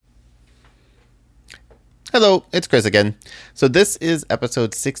Hello, it's Chris again. So this is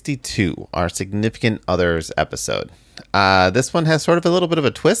episode 62, our Significant Others episode. This one has sort of a little bit of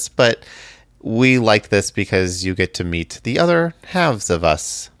a twist, but we like this because you get to meet the other halves of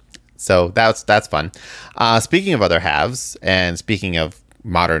us. So that's fun. Speaking of other halves, and speaking of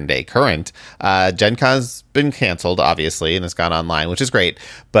modern day current, Gen Con's been canceled, obviously, and it's gone online, which is great.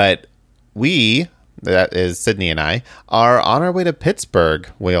 But that is Sydney and I, are on our way to Pittsburgh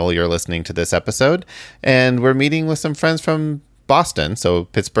while you're listening to this episode. And we're meeting with some friends from Boston. So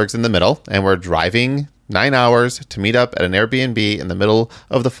Pittsburgh's in the middle. And we're driving 9 hours to meet up at an Airbnb in the middle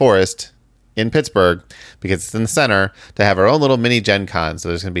of the forest in Pittsburgh, because it's in the center, to have our own little mini Gen Con. So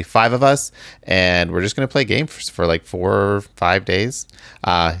there's going to be 5 of us. And we're just going to play games for like 4 or 5 days.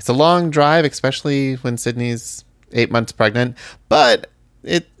 It's a long drive, especially when Sydney's 8 months pregnant. But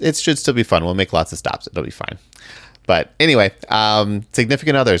it should still be fun. We'll make lots of stops. It'll be fine. But anyway,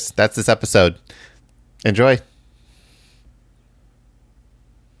 Significant Others. That's this episode. Enjoy.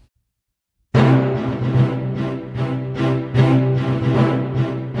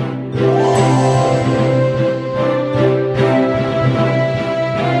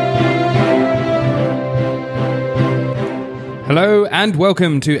 Hello and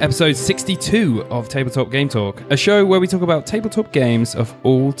welcome to episode 62 of Tabletop Game Talk, a show where we talk about tabletop games of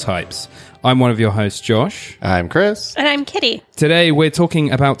all types. I'm one of your hosts, Josh. I'm Chris. And I'm Kitty. Today we're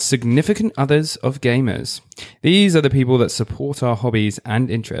talking about significant others of gamers. These are the people that support our hobbies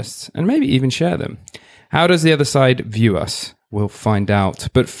and interests, and maybe even share them. How does the other side view us? We'll find out.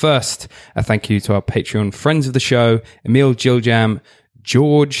 But first, a thank you to our Patreon friends of the show, Emil Giljam,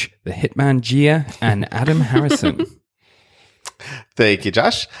 George, the Hitman Gia, and Adam Harrison. Thank you,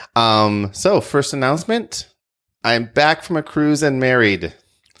 Josh. So first announcement, I'm back from a cruise and married.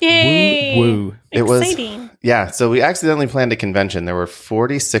 Yay! Woo, woo. It Exciting. So we accidentally planned a convention. There were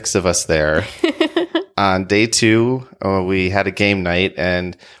 46 of us there. On day 2, we had a game night,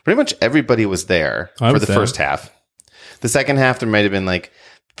 and pretty much everybody was there for the first half. The second half, there might have been like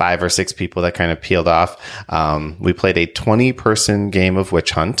 5 or 6 people that kind of peeled off. We played a 20-person game of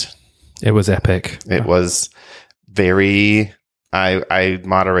Witch Hunt. It was epic. It was very... I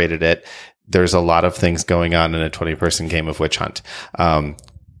moderated it. There's a lot of things going on in a 20-person game of Witch Hunt.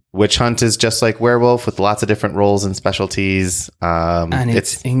 Witch Hunt is just like Werewolf with lots of different roles and specialties. And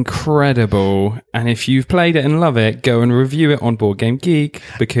it's incredible. And if you've played it and love it, go and review it on Board Game Geek,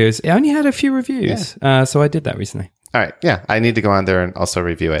 because it only had a few reviews. Yeah. So I did that recently. All right. Yeah. I need to go on there and also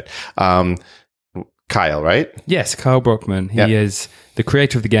review it. Kyle, right? Yes, Kyle Brockman. He is the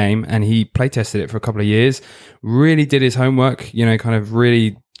creator of the game, and he playtested it for a couple of years. Really did his homework, kind of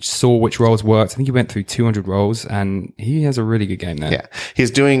really saw which roles worked. I think he went through 200 roles, and he has a really good game there. Yeah.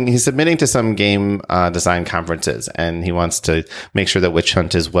 He's submitting to some game design conferences, and he wants to make sure that Witch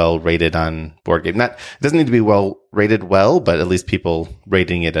Hunt is well rated on Board Game. It doesn't need to be well rated, but at least people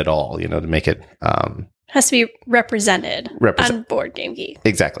rating it at all, to make it has to be represented on Board Game Geek.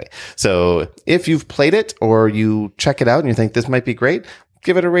 Exactly. So if you've played it or you check it out and you think this might be great,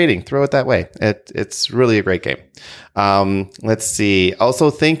 give it a rating. Throw it that way. It's really a great game. Let's see.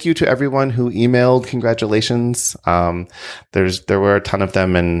 Also, thank you to everyone who emailed congratulations. There were a ton of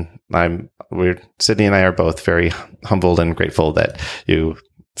them, and Sydney and I are both very humbled and grateful that you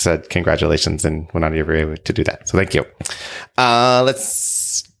said congratulations and went out of your way to do that. So thank you.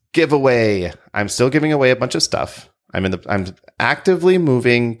 Let's giveaway. I'm still giving away a bunch of stuff. I'm actively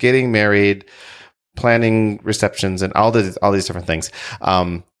moving, getting married, planning receptions, and all these different things.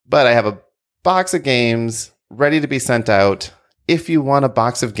 But I have a box of games ready to be sent out. If you want a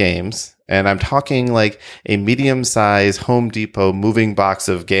box of games, and I'm talking like a medium-sized Home Depot moving box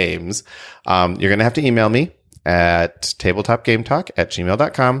of games, you're going to have to email me at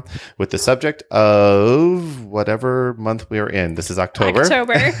tabletopgametalk@gmail.com with the subject of whatever month we are in. This is October. It's our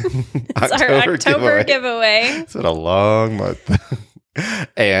October giveaway. It's been a long month.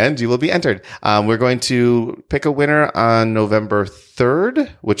 And you will be entered. We're going to pick a winner on November 3rd,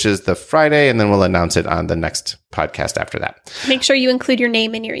 which is the Friday, and then we'll announce it on the next podcast after that. Make sure you include your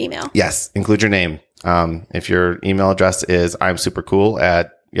name in your email. Yes, include your name. If your email address is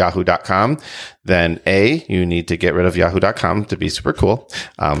imsupercool@yahoo.com, then A, you need to get rid of yahoo.com to be super cool.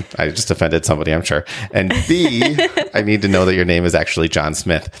 I just offended somebody, I'm sure. And B, I need to know that your name is actually John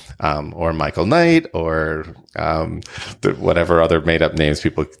Smith, or Michael Knight, or whatever other made-up names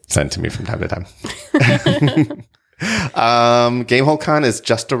people send to me from time to time. Gamehole Con is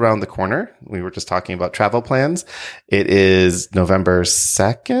just around the corner. We were just talking about travel plans. It is November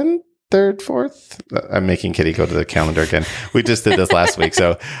 2nd. 3rd, 4th. I'm making Kitty go to the calendar again. We just did this last week.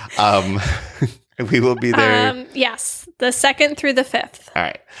 So We will be there. Yes, the 2nd through the 5th. All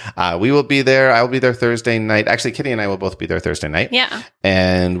right. We will be there. I will be there Thursday night. Actually, Kitty and I will both be there Thursday night. Yeah.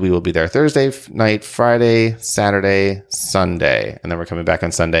 And we will be there Thursday night, Friday, Saturday, Sunday. And then we're coming back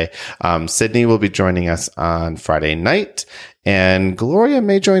on Sunday. Sydney will be joining us on Friday night. And Gloria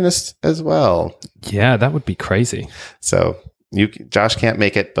may join us as well. Yeah, that would be crazy. So Josh can't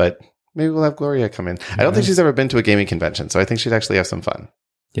make it, but maybe we'll have Gloria come in. I don't think she's ever been to a gaming convention, so I think she'd actually have some fun.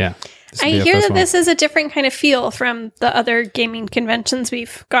 Yeah. I hear that this is a different kind of feel from the other gaming conventions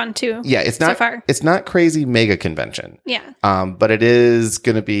we've gone to. Yeah, it's not so far. It's not crazy mega convention. Yeah. But it is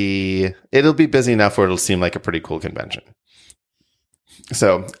going to be, it'll be busy enough where it'll seem like a pretty cool convention.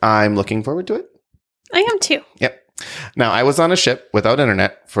 So I'm looking forward to it. I am too. Yep. Now, I was on a ship without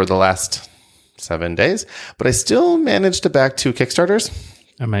internet for the last 7 days, but I still managed to back 2 Kickstarters.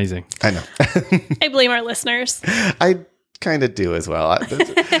 Amazing. I know. I blame our listeners. I kind of do as well.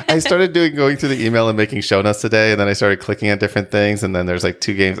 I started going through the email and making show notes today, and then I started clicking on different things, and then there's like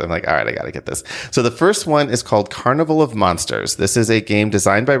 2 games. I'm like, all right, I got to get this. So the first one is called Carnival of Monsters. This is a game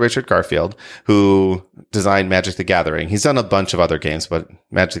designed by Richard Garfield, who designed Magic the Gathering. He's done a bunch of other games, but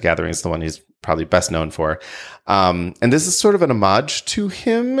Magic the Gathering is the one he's probably best known for. And this is sort of an homage to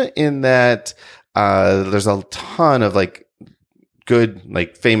him in that there's a ton of like good,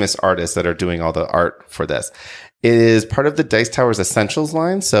 like famous artists that are doing all the art for this. It is part of the Dice Towers Essentials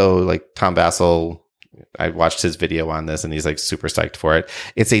line. So like Tom Bassel, I watched his video on this and he's like super psyched for it.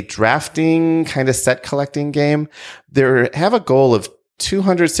 It's a drafting kind of set collecting game. They have a goal of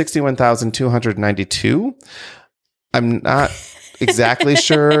 261,292. I'm not exactly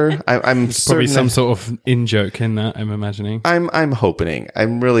sure. I'm probably some sort of in-joke in that, I'm imagining. I'm hoping. I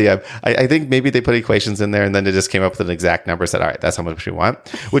think maybe they put equations in there and then it just came up with an exact number, said, all right, that's how much we want,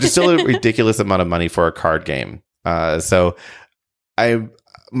 which is still a ridiculous amount of money for a card game. So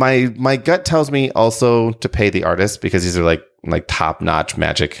my gut tells me also to pay the artists, because these are like top-notch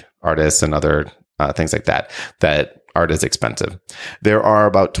Magic artists and other things like that art is expensive. There are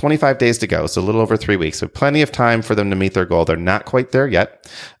about 25 days to go, so a little over 3 weeks, so plenty of time for them to meet their goal. They're not quite there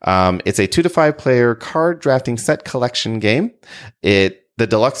yet. It's a 2 to 5 player card drafting set collection game. The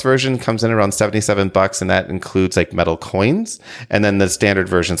deluxe version comes in around $77, and that includes like metal coins. And then the standard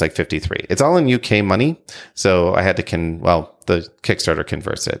version is like $53. It's all in UK money. So I had to the Kickstarter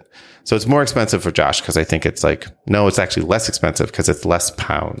converts it. So it's more expensive for Josh, because I think it's it's actually less expensive because it's less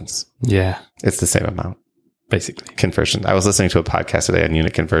pounds. Yeah. It's the same amount. Basically. Conversion. I was listening to a podcast today on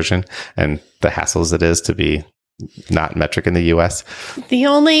unit conversion and the hassles it is to be not metric in the US. The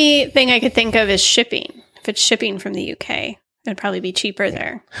only thing I could think of is shipping. If it's shipping from the UK, it'd probably be cheaper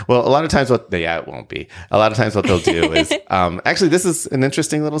there. Well, a lot of times it won't be. A lot of times what they'll do is, actually, this is an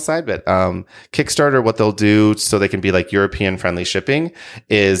interesting little side bit. Kickstarter, what they'll do so they can be like European friendly shipping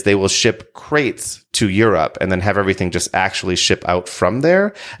is they will ship crates to Europe and then have everything just actually ship out from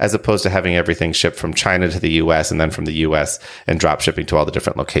there, as opposed to having everything shipped from China to the US and then from the US and drop shipping to all the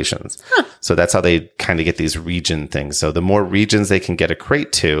different locations. Huh. So that's how they kind of get these region things. So the more regions they can get a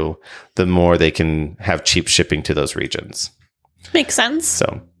crate to, the more they can have cheap shipping to those regions. Makes sense.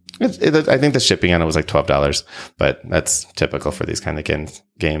 So I think the shipping on it was like $12, but that's typical for these kind of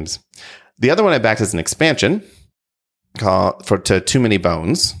games. The other one I backed is an expansion to Too Many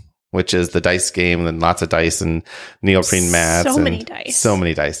Bones, which is the dice game and lots of dice and neoprene mats. So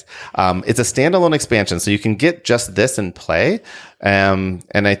many dice. It's a standalone expansion, so you can get just this and play. And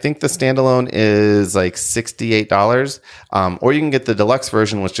I think the standalone is like $68. Or you can get the deluxe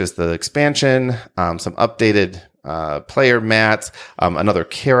version, which is the expansion, some updated player mats, another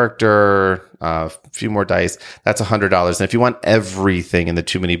character, a few more dice. That's $100. And if you want everything in the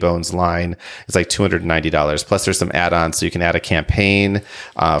Too Many Bones line, it's like $290. Plus there's some add-ons. So you can add a campaign,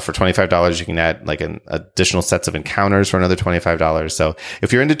 for $25. You can add like an additional sets of encounters for another $25. So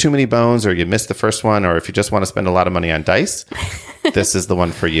if you're into Too Many Bones, or you missed the first one, or if you just want to spend a lot of money on dice, this is the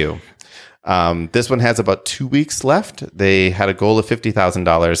one for you. This one has about 2 weeks left. They had a goal of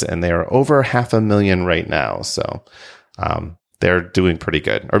 $50,000 and they are over 500,000 right now. So, they're doing pretty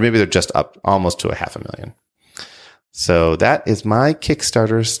good, or maybe they're just up almost to 500,000. So that is my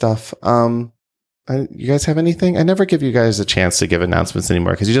Kickstarter stuff. You guys have anything? I never give you guys a chance to give announcements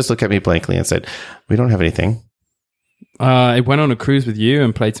anymore, because you just look at me blankly and said, we don't have anything. I went on a cruise with you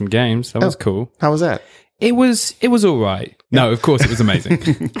and played some games. That was cool. How was that? It was all right. No, of course it was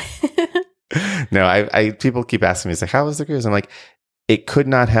amazing. No, people keep asking me, it's like, how was the cruise? I'm like, it could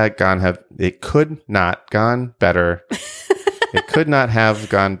not have gone better. It could not have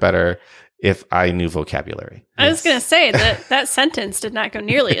gone better. if I knew vocabulary. I was going to say that sentence did not go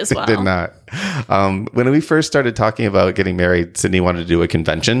nearly as well. It did not. When we first started talking about getting married, Sydney wanted to do a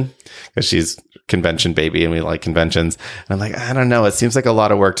convention because she's convention baby and we like conventions. And I'm like, I don't know. It seems like a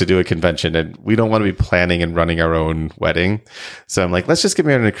lot of work to do a convention and we don't want to be planning and running our own wedding. So I'm like, let's just get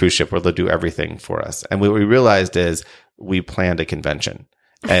married on a cruise ship where they'll do everything for us. And what we realized is we planned a convention.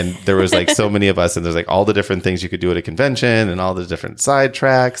 And there was like so many of us, and there's like all the different things you could do at a convention and all the different side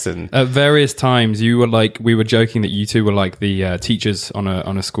tracks. And at various times, we were joking that you two were like the teachers on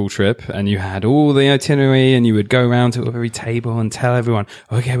a school trip, and you had all the itinerary, and you would go around to every table and tell everyone,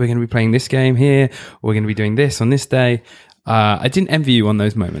 okay, we're going to be playing this game here, or we're going to be doing this on this day. I didn't envy you on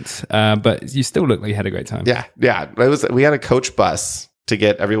those moments, but you still looked like you had a great time. Yeah. We had a coach bus to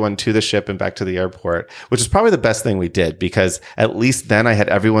get everyone to the ship and back to the airport, which is probably the best thing we did because at least then I had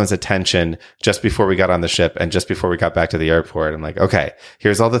everyone's attention just before we got on the ship and just before we got back to the airport. I'm like, okay,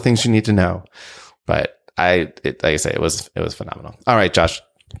 here's all the things you need to know. But like I say, it was phenomenal. All right, Josh.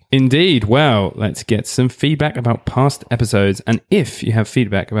 Indeed. Well, let's get some feedback about past episodes. And if you have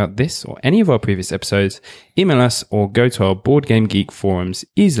feedback about this or any of our previous episodes, email us or go to our Board Game Geek forums,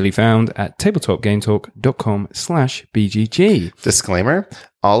 easily found at tabletopgametalk.com/BGG. Disclaimer,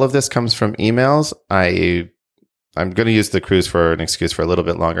 all of this comes from emails. I'm going to use the cruise for an excuse for a little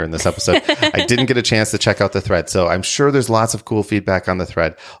bit longer in this episode. I didn't get a chance to check out the thread, so I'm sure there's lots of cool feedback on the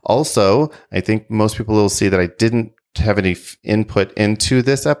thread. Also, I think most people will see that I didn't have any input into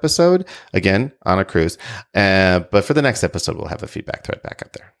this episode, again, on a cruise. But for the next episode, we'll have a feedback thread back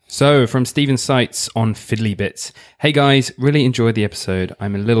up there. So, from Stephen Seitz on Fiddly Bits. Hey guys, really enjoyed the episode.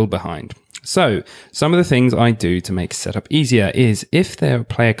 I'm a little behind. So, some of the things I do to make setup easier is if there are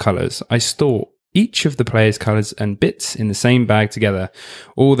player colors, I store each of the player's colors and bits in the same bag together.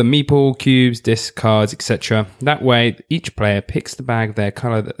 All the meeple, cubes, discs, cards, etc. That way, each player picks the bag of their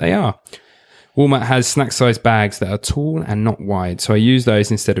color that they are. Walmart has snack-sized bags that are tall and not wide, so I use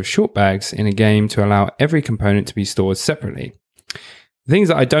those instead of short bags in a game to allow every component to be stored separately. The things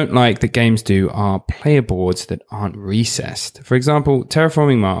that I don't like that games do are player boards that aren't recessed. For example,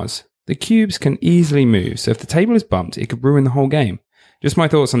 Terraforming Mars. The cubes can easily move, so if the table is bumped, it could ruin the whole game. Just my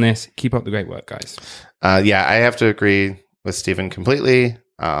thoughts on this. Keep up the great work, guys. Yeah, I have to agree with Stephen completely.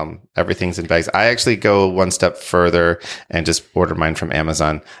 Everything's in bags. I actually go one step further and just order mine from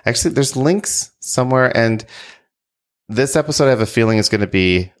Amazon. Actually, there's links somewhere, and this episode I have a feeling is going to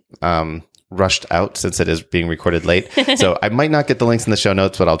be rushed out since it is being recorded late. So I might not get the links in the show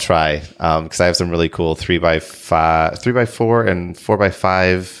notes, but I'll try because I have some really cool 3x4 and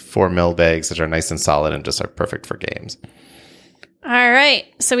 4x5 4mm bags that are nice and solid and just are perfect for games. All right.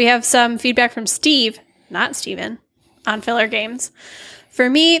 So we have some feedback from Steve, not Steven, on filler games. For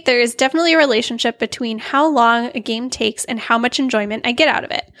me, there is definitely a relationship between how long a game takes and how much enjoyment I get out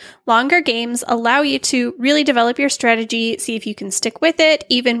of it. Longer games allow you to really develop your strategy, see if you can stick with it,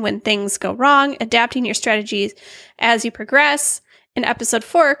 even when things go wrong, adapting your strategies as you progress. In episode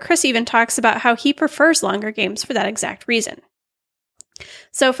 4, Chris even talks about how he prefers longer games for that exact reason.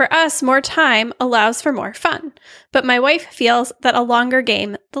 So for us, more time allows for more fun, but my wife feels that a longer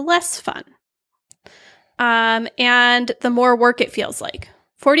game, the less fun. And the more work it feels like.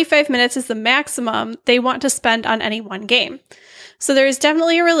 45 minutes is the maximum they want to spend on any one game. So there is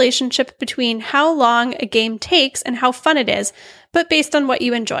definitely a relationship between how long a game takes and how fun it is, but based on what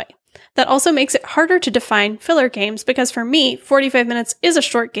you enjoy. That also makes it harder to define filler games because for me, 45 minutes is a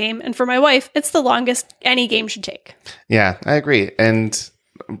short game, and for my wife, it's the longest any game should take. Yeah, I agree. And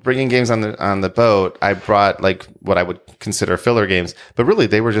bringing games on the boat, I brought like what I would consider filler games, but really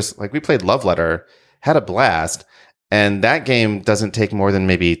they were just like we played Love Letter, had a blast, and that game doesn't take more than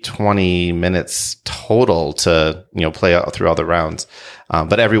maybe 20 minutes total to play out through all the rounds.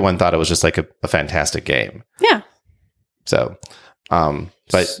 But everyone thought it was just like a fantastic game. Yeah. So,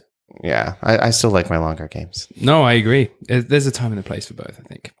 but yeah, I still like my longer games. No, I agree. There's a time and a place for both, I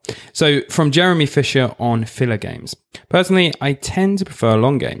think. So from Jeremy Fisher on filler games. Personally, I tend to prefer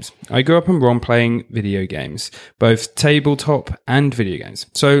long games. I grew up on role-playing video games, both tabletop and video games.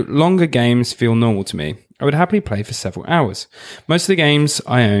 So longer games feel normal to me. I would happily play for several hours. Most of the games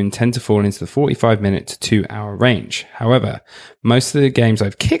I own tend to fall into the 45-minute to 2 hour range. However, most of the games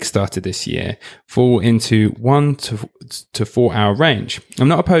I've kickstarted this year fall into 1 to 4 hour range. I'm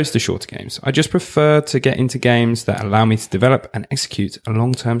not opposed to shorter games. I just prefer to get into games that allow me to develop and execute a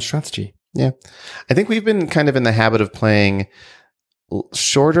long-term strategy. Yeah. I think we've been kind of in the habit of playing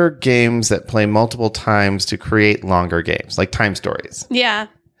shorter games that play multiple times to create longer games, like Time Stories. Yeah.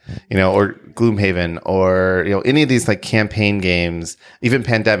 Or Gloomhaven, or any of these like campaign games, even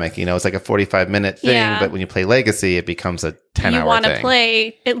Pandemic. It's like a 45-minute thing, but when you play Legacy, it becomes a 10-hour you want to thing.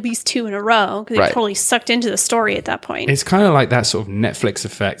 play at least 2 in a row because Right. you're totally sucked into the story at that point. It's kind of like that sort of Netflix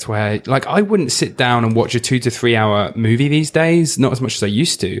effect where, like, I wouldn't sit down and watch a 2 to 3 hour movie these days, not as much as I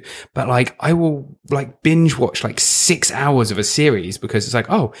used to, but like, I will like binge watch like 6 hours of a series because it's like,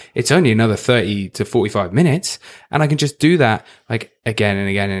 oh, it's only another 30 to 45 minutes. And I can just do that like again and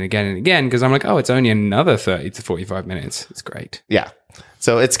again and again and again because I'm like, oh, it's only another 30 to 45 minutes. It's great. Yeah.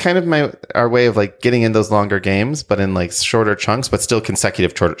 So it's kind of our way of like getting in those longer games, but in like shorter chunks, but still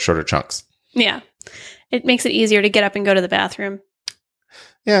consecutive shorter chunks. Yeah. It makes it easier to get up and go to the bathroom.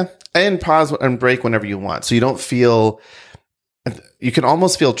 Yeah. And pause and break whenever you want. So you don't feel, you can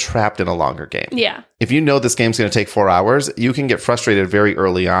almost feel trapped in a longer game. Yeah. If you know this game's going to take 4 hours, you can get frustrated very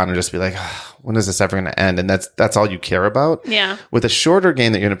early on and just be like, oh, when is this ever going to end? And that's all you care about. Yeah. With a shorter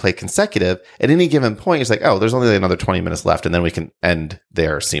game that you're going to play consecutive, at any given point, it's like, oh, there's only another 20 minutes left, and then we can end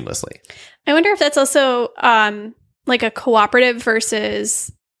there seamlessly. I wonder if that's also like a cooperative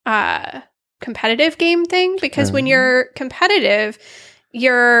versus competitive game thing. Because when you're competitive,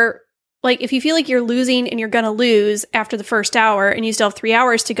 you're like, if you feel like you're losing and you're going to lose after the first hour and you still have 3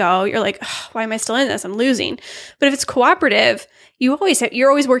 hours to go, you're like, why am I still in this? I'm losing. But if it's cooperative, you're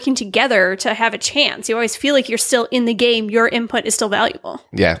always working together to have a chance. You always feel like you're still in the game. Your input is still valuable.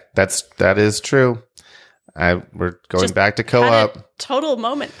 Yeah, that is true. We're going Just back to Had co-op. a total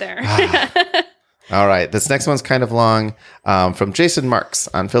moment there. All right, this next one's kind of long, from Jason Marks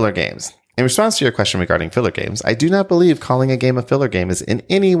on Filler Games. In response to your question regarding filler games, I do not believe calling a game a filler game is in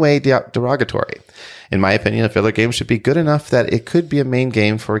any way derogatory. In my opinion, a filler game should be good enough that it could be a main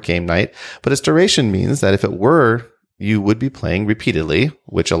game for a game night, but its duration means that if it were, you would be playing repeatedly,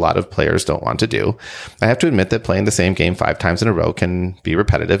 which a lot of players don't want to do. I have to admit that playing the same game 5 times in a row can be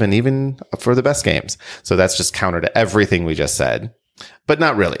repetitive, and even for the best games. So that's just counter to everything we just said, but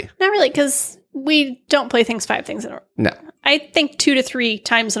not really. Not really, because we don't play 5 things in a row. No. I think 2 to 3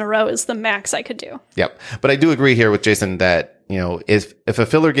 times in a row is the max I could do. Yep. But I do agree here with Jason that, you know, if a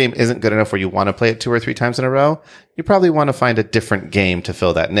filler game isn't good enough where you want to play it 2 or 3 times in a row, you probably want to find a different game to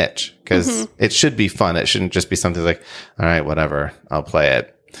fill that niche because it should be fun. It shouldn't just be something like, all right, whatever, I'll play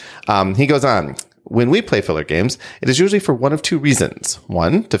it. He goes on. When we play filler games, it is usually for one of 2 reasons.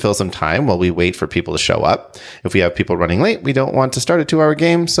 1, to fill some time while we wait for people to show up. If we have people running late, we don't want to start a 2-hour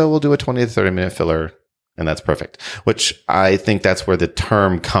game, so we'll do a 20 to 30 minute filler, and that's perfect. Which I think that's where the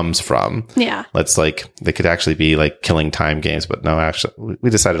term comes from. Yeah. They could actually be like killing time games, but no, actually, we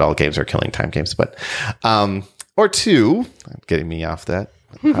decided all games are killing time games. But, or 2, getting me off that.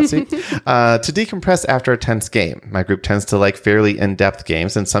 Hot seat. To decompress after a tense game. My group tends to like fairly in-depth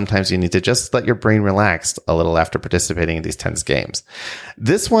games, and sometimes you need to just let your brain relax a little after participating in these tense games.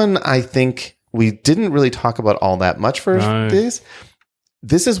 This one, I think we didn't really talk about all that much for these.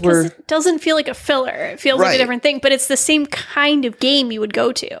 This is where it doesn't feel like a filler. It feels like a different thing, but it's the same kind of game you would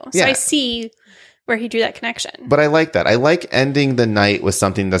go to. So I see where he drew that connection. But I like that. I like ending the night with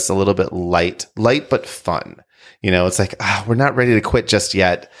something that's a little bit light but fun. You know, it's like, we're not ready to quit just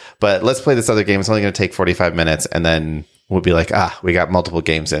yet, but let's play this other game. It's only going to take 45 minutes. And then we'll be like, we got multiple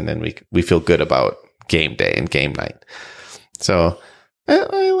games in and we feel good about game day and game night. So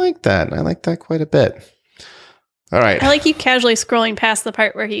I like that. I like that quite a bit. All right. I like you casually scrolling past the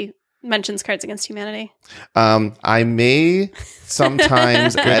part where he mentions Cards Against Humanity. I may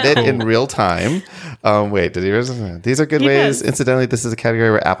sometimes edit in real time. Wait, did he? These are good ways. Does. Incidentally, this is a category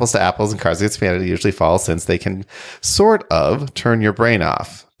where apples to apples and Cards Against Humanity usually fall, since they can sort of turn your brain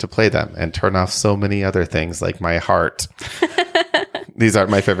off to play them and turn off so many other things like my heart. These aren't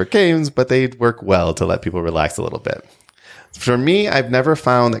my favorite games, but they work well to let people relax a little bit. For me, I've never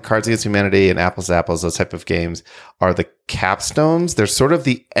found that Cards Against Humanity and Apples to Apples, those type of games, are the capstones. They're sort of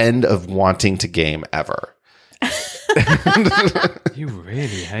the end of wanting to game ever. You really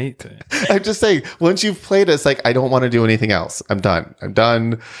hate it. I'm just saying, once you've played it, it's like, I don't want to do anything else. I'm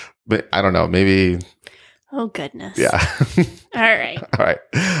done. But I don't know, maybe. Oh, goodness. Yeah. All right. All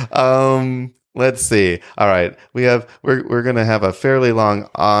right. Let's see. All right. We're going to have a fairly long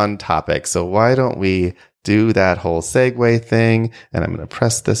on topic. So why don't we do that whole segue thing? And I'm going to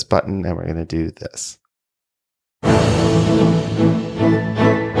press this button and we're going to do this.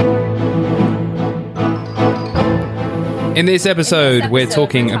 In this episode, we're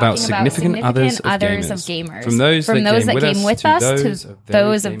talking about significant others of gamers. From those that came with us to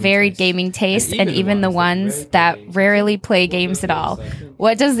those of varied gaming tastes, and even the ones that rarely play games at all.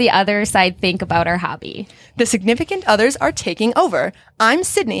 What does the other side think about our hobby? The significant others are taking over. I'm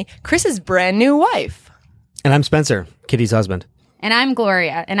Sydney, Chris's brand new wife. And I'm Spencer, Kitty's husband. And I'm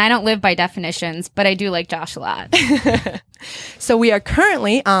Gloria, and I don't live by definitions, but I do like Josh a lot. So we are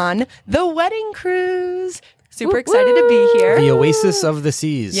currently on the wedding cruise. Super excited to be here. The Oasis of the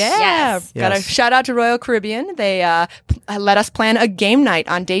Seas. Yeah. Yes. Got a Yes. shout out to Royal Caribbean. They let us plan a game night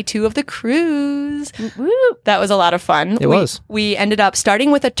on day 2 of the cruise. That was a lot of fun. It was. We ended up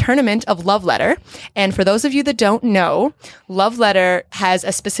starting with a tournament of Love Letter. And for those of you that don't know, Love Letter has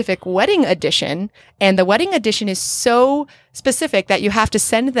a specific wedding edition. And the wedding edition is so specific that you have to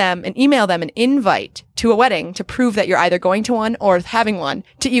send them and email them an invite to a wedding to prove that you're either going to one or having one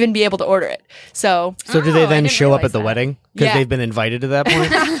to even be able to order it. So So do they Oh, I then didn't show up realize at the that. wedding because Yeah. they've been invited to that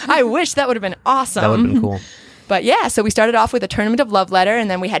point? I wish that would have been awesome. That would have been cool. But yeah, so we started off with a tournament of Love Letter, and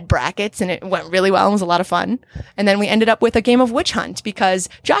then we had brackets, and it went really well and was a lot of fun. And then we ended up with a game of Witch Hunt because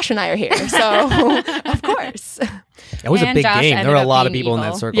Josh and I are here. So, of course. It was a And big Josh game. There ended were a up lot of being people in that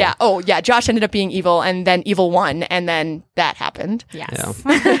evil. circle. Yeah. Oh, yeah. Josh ended up being evil, and then evil won, and then that happened. Yes.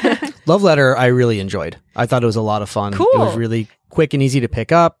 Love Letter, I really enjoyed. I thought it was a lot of fun. Cool. It was really quick and easy to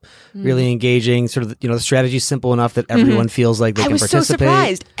pick up, really engaging. Sort of, the strategy's simple enough that everyone feels like they I can was so participate.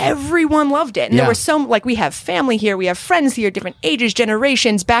 surprised. Everyone loved it. And Yeah. there were like, we have family here, we have friends here, different ages,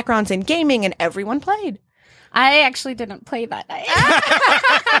 generations, backgrounds in gaming, and everyone played. I actually didn't play that night.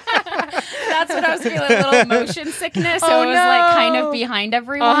 That's what I was feeling, a little motion sickness. So Oh, it was like kind no. of behind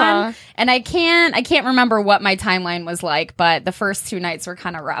everyone. Uh-huh. And I can't remember what my timeline was like, but the first 2 nights were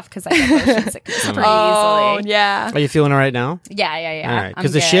kind of rough because I get motion sickness pretty Oh, easily. yeah. Are you feeling all right now? Yeah. All right. I'm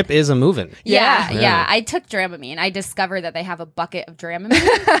Because the good. ship is a moving. Yeah, Yeah. yeah. I took Dramamine. I discovered that they have a bucket of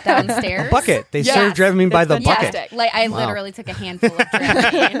Dramamine downstairs. Bucket. They Yeah. serve Dramamine by the It's bucket. fantastic. Like I Wow. literally took a handful of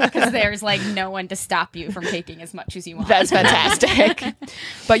Dramamine because there's like no one to stop you from taking as much as you want. That's fantastic.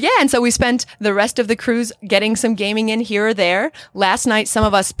 But yeah, and so we spent the rest of the cruise getting some gaming in here or there. Last night, some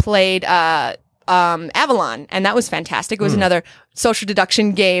of us played Avalon, and that was fantastic. It was another social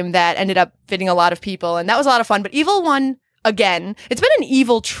deduction game that ended up fitting a lot of people, and that was a lot of fun. But Evil won again. It's been an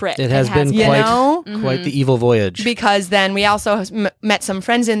evil trip. It has been You know? quite the evil voyage. Because then we also met some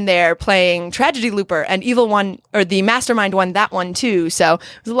friends in there playing Tragedy Looper, and Evil won, or the Mastermind won that one too. So it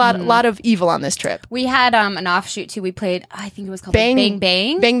was a lot of evil on this trip. We had an offshoot too. We played, I think it was called Bang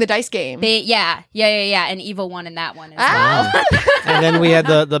Bang. Bang the dice game. Yeah. And Evil won in that one as well. And then we had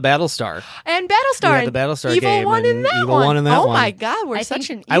the Battlestar. And Battlestar. We had the Battlestar Evil game, won in and that Evil one. won in that oh one. my God, we're I such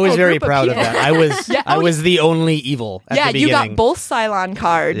think- an I was evil very group proud of people. that. I was Yeah, I oh, was the only evil at Yeah, the you beginning. got both Cylon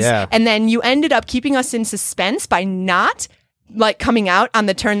cards. Yeah. And then you ended up keeping us in suspense by not like coming out on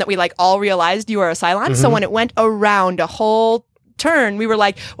the turn that we like all realized you were a Cylon. So when it went around a whole turn, we were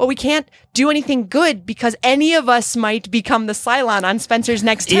like, well, we can't do anything good because any of us might become the Cylon on Spencer's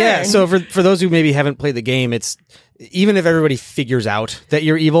next turn. Yeah, so for those who maybe haven't played the game, it's even if everybody figures out that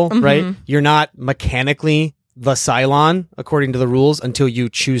you're evil, right? You're not mechanically the Cylon according to the rules until you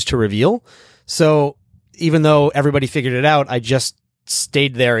choose to reveal. So even though everybody figured it out, I just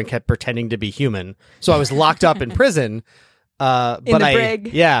stayed there and kept pretending to be human. So I was locked up in prison. But the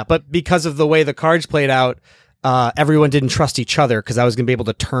brig. Yeah, but because of the way the cards played out, everyone didn't trust each other because I was going to be able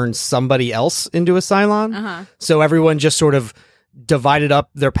to turn somebody else into a Cylon. So everyone just sort of divided up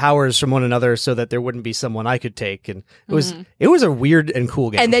their powers from one another so that there wouldn't be someone I could take, and it was a weird and cool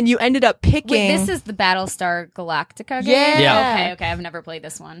game. And then you ended up picking. Wait, this is the Battlestar Galactica game? Yeah. Yeah. Okay. I've never played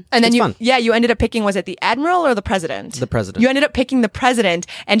this one. And then It's you, fun. you ended up picking, was it the Admiral or the President? The President. You ended up picking the President,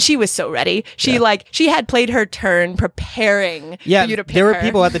 and she was so ready. She she had played her turn preparing yeah, for you to pick there were her.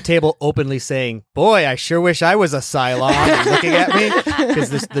 people at the table openly saying, "Boy, I sure wish I was a Cylon," and looking at me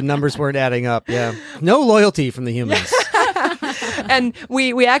because the numbers weren't adding up. Yeah, no loyalty from the humans. And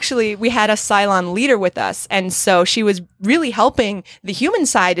we actually had a Cylon leader with us, and so she was really helping the human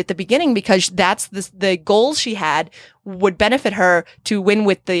side at the beginning because that's the goals she had would benefit her to win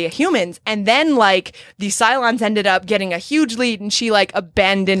with the humans. And then like the Cylons ended up getting a huge lead, and she like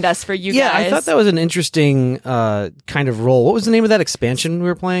abandoned us for you Yeah, guys. I thought that was an interesting kind of role. What was the name of that expansion we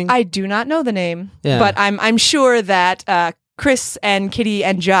were playing? I do not know the name, Yeah. but I'm sure that Chris and Kitty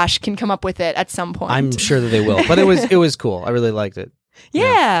and Josh can come up with it at some point. I'm sure that they will, but it was cool. I really liked it.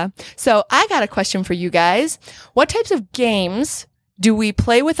 Yeah. So I got a question for you guys. What types of games do we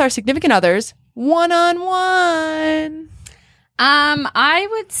play with our significant others one-on-one? I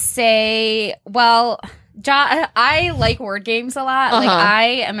would say, well, I like word games a lot. Like I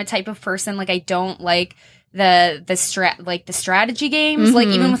am a type of person, like I don't like the strategy games, like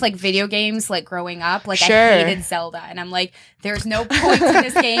even with like video games, like growing up, like Sure. I hated Zelda, and I'm like, there's no point to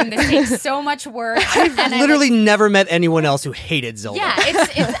this game. This takes so much work. And I, Literally never met anyone else who hated Zelda. yeah,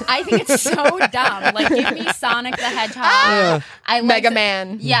 it's. I think it's so dumb. Like, give me Sonic the Hedgehog. I liked- Mega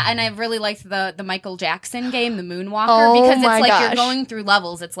Man. Yeah, and I really liked the Michael Jackson game, the Moonwalker, Oh because it's my like gosh. you're going through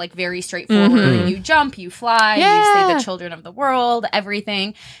levels. It's like very straightforward. You jump, you fly, you Yeah. save the children of the world,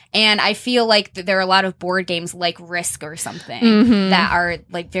 everything. And I feel like there are a lot of board board games like Risk or something that are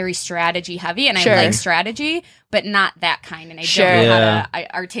like very strategy heavy, and I like strategy, but not that kind, and I don't know how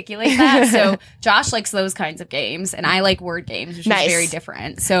to articulate that. So Josh likes those kinds of games, and I like word games, which is very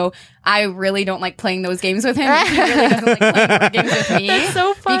different. So I really don't like playing those games with him. He really doesn't like playing word games with me. That's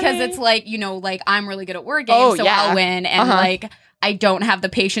so funny. Because it's like, you know, like I'm really good at word games, so I'll win, and like I don't have the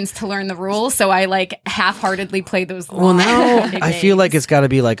patience to learn the rules, so I like half-heartedly play those. Well, now I feel like it's got to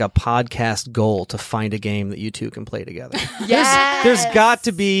be like a podcast goal to find a game that you two can play together. Yes. There's got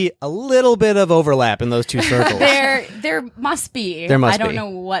to be a little bit of overlap in those two circles. There must be. There must I don't be. know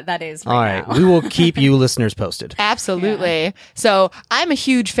what that is All right right, now. we will keep you listeners posted. Absolutely. So I'm a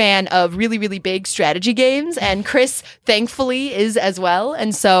huge fan of really, really big strategy games, and Chris thankfully is as well.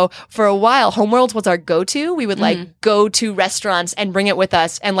 And so for a while, Homeworlds was our go-to. We would like go to restaurants and bring it with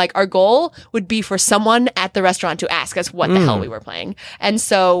us. And like our goal would be for someone at the restaurant to ask us what the hell we were playing. And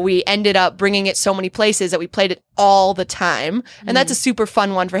so we ended up bringing it so many places that we played it all the time. And that's a super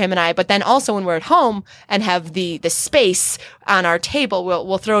fun one for him and I. But then also when we're at home and have the space on our table,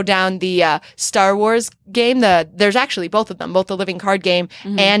 we'll throw down the Star Wars game. There's actually both of them, both the living card game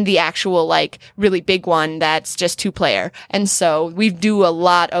and the actual like really big one that's just 2-player. And so we do a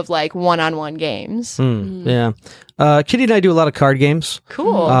lot of like one-on-one games. Yeah. Kitty and I do a lot of card games.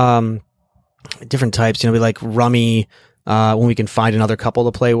 Cool. Different types. You know, we like Rummy. When we can find another couple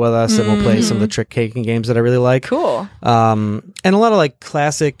to play with us, and we'll play some of the trick taking games that I really like. Cool. And a lot of like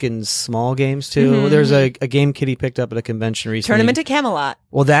classic and small games too. There's a game Kitty picked up at a convention recently. Tournament at Camelot.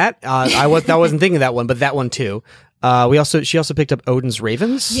 Well, that I wasn't thinking of that one, but that one too. She also picked up Odin's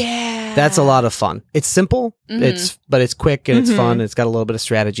Ravens. Yeah. That's a lot of fun. It's simple, but it's quick and it's fun. It's got a little bit of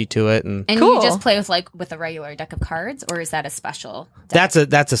strategy to it, and you just play with a regular deck of cards, or is that a special deck?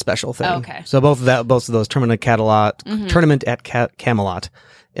 that's a special thing. Oh, okay. So both of those Tournament at Camelot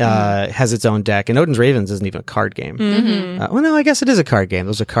has its own deck, and Odin's Ravens isn't even a card game. Well, no, I guess it is a card game.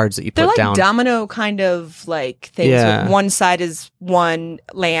 Those are cards that you They're put like down. domino kind of like things. Yeah. One side is one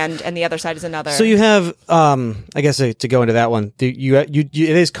land and the other side is another. So you have, I guess to go into that one, it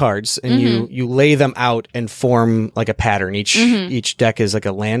is cards, and you lay them out and form like a pattern. Each deck is like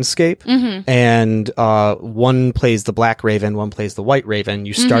a landscape, and one plays the black raven, one plays the white raven.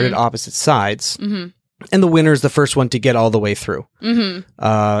 You start at opposite sides. And the winner is the first one to get all the way through.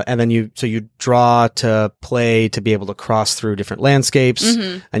 And then you draw to play to be able to cross through different landscapes,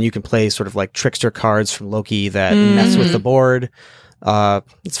 and you can play sort of like trickster cards from Loki that mess with the board.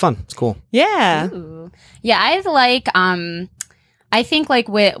 It's fun. It's cool. yeah. Ooh. Yeah, I think like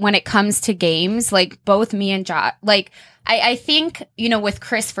when it comes to games, like both me and Josh, like I think, you know, with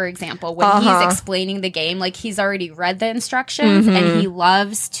Chris, for example, when he's explaining the game, like he's already read the instructions and he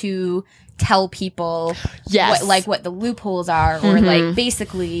loves to tell people what the loopholes are, or like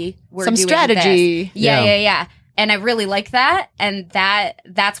basically we're Some doing strategy. this. Yeah. And I really like that, and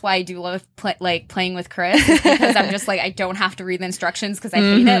that's why I do love playing with Chris, is because I'm just like, I don't have to read the instructions because I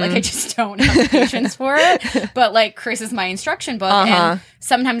hate it. Like I just don't have the patience for it. But like Chris is my instruction book, and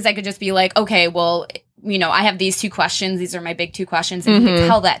sometimes I could just be like, okay, well, you know, I have these 2 questions. These are my big 2 questions, and you can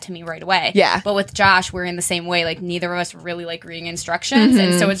tell that to me right away. Yeah. But with Josh, we're in the same way. Like neither of us really like reading instructions,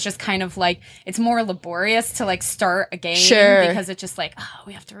 and so it's just kind of like it's more laborious to like start a game because it's just like, oh,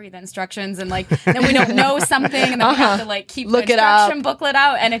 we have to read the instructions, and like then we don't know something, and then we have to like keep Look the it up. instruction booklet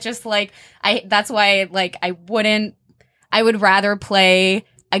out, and it just like that's why like I would rather play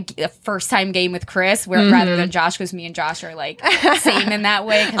a first time game with Chris rather than Josh, because me and Josh are like same in that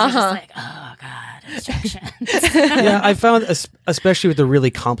way, because it's just like, oh god, instructions. Yeah, I found, especially with the really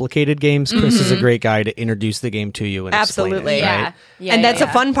complicated games, Chris is a great guy to introduce the game to you and Absolutely. explain it. Right? Yeah. And that's a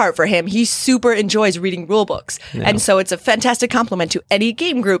fun part for him. He super enjoys reading rule books. And so it's a fantastic compliment to any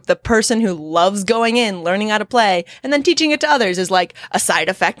game group. The person who loves going in, learning how to play, and then teaching it to others is like a side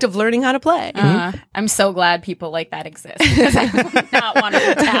effect of learning how to play. I'm so glad people like that exist, because I would not want to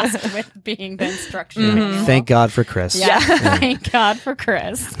be tasked with being the instruction manual. Thank God for Chris. Yeah. Thank God for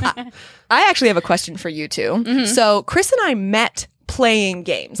Chris. I actually have a question for you two. So Chris and I met playing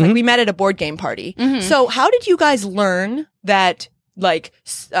games. Like we met at a board game party. So how did you guys learn that, like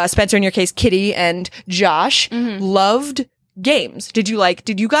Spencer, in your case, Kitty and Josh loved games? Did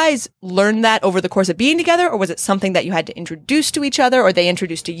you guys learn that over the course of being together, or was it something that you had to introduce to each other, or they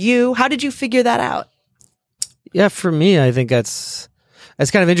introduced to you? How did you figure that out? Yeah, for me, I think that's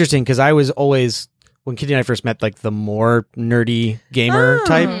kind of interesting, because I was always, when Kitty and I first met, like the more nerdy gamer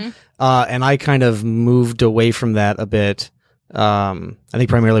type. And I kind of moved away from that a bit. I think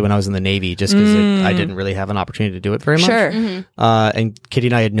primarily when I was in the Navy, just because I didn't really have an opportunity to do it very much. Sure. And Kitty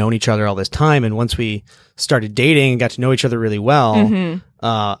and I had known each other all this time, and once we started dating and got to know each other really well,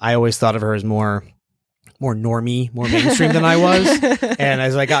 I always thought of her as more more normie, more mainstream than I was. And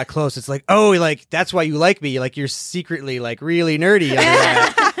as I got close, it's like, oh, like that's why you like me. Like you're secretly like really nerdy under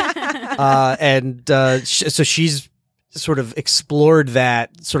that. So she's sort of explored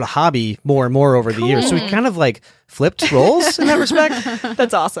that sort of hobby more and more over the years. So we kind of like flipped roles in that respect.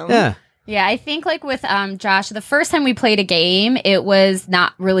 That's awesome. Yeah. Yeah, I think like with Josh, the first time we played a game, it was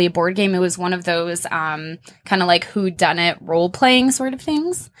not really a board game. It was one of those kind of like whodunit role playing sort of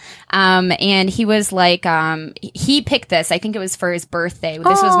things. And he was like, he picked this. I think it was for his birthday.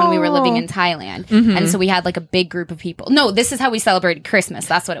 This was when we were living in Thailand, and so we had like a big group of people. No, this is how we celebrated Christmas.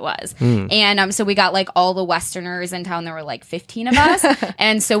 That's what it was. And so we got like all the Westerners in town. There were like 15 of us,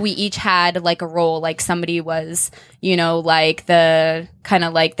 and so we each had like a role. Like somebody was, you know, like the kind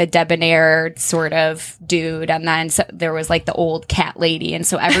of like the debonair sort of dude, and then there was like the old cat lady, and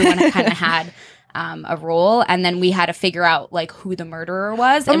so everyone kind of had a role, and then we had to figure out like who the murderer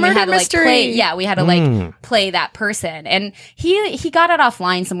was, and we had to mystery. like play. Yeah, we had to like play that person, and he got it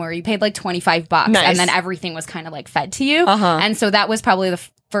offline somewhere. You paid like $25, Nice. and then everything was kind of like fed to you, and so that was probably the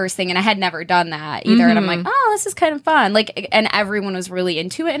first thing, and I had never done that either, and I'm like, oh, this is kind of fun, like, and everyone was really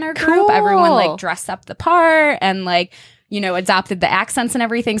into it in our group. Cool. Everyone like dressed up the part and like, you know, adopted the accents and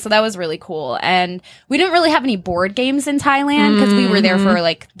everything. So that was really cool. And we didn't really have any board games in Thailand because we were there for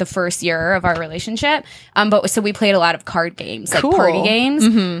like the first year of our relationship. But so we played a lot of card games, like Cool. party games.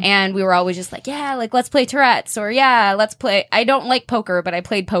 And we were always just like, yeah, like let's play Tourette's, or yeah, let's play. I don't like poker, but I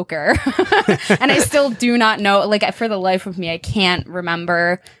played poker. And I still do not know, like for the life of me, I can't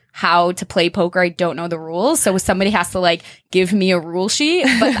remember how to play poker. I don't know the rules, so somebody has to like give me a rule sheet,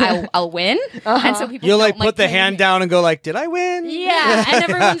 but I'll win. And so people You'll don't like put the playing hand me. down and go like, did I win? Yeah, and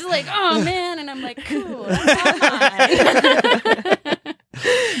everyone's like, oh man, and I'm like, cool, that's fine.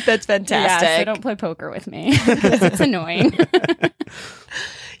 That's fantastic. Yeah, so don't play poker with me because it's annoying.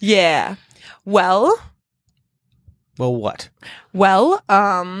 Yeah. Well, What?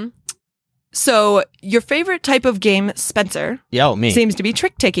 So your favorite type of game, Spencer, Yo, me. seems to be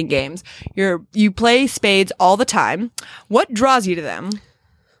trick-taking games. You play spades all the time. What draws you to them?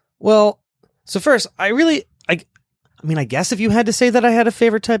 Well, so first, I mean, I guess if you had to say that I had a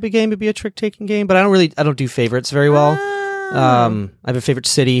favorite type of game, it'd be a trick-taking game, but I don't do favorites very well. I have a favorite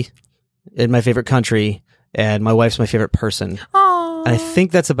city in my favorite country, and my wife's my favorite person. Oh, And I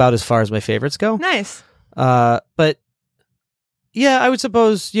think that's about as far as my favorites go. nice. But yeah, I would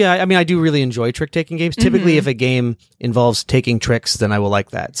suppose, yeah, I mean, I do really enjoy trick-taking games. Typically, if a game involves taking tricks, then I will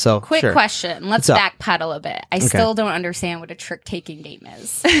like that. So, Quick sure. question. Let's What's up? backpedal a bit. I still don't understand what a trick-taking game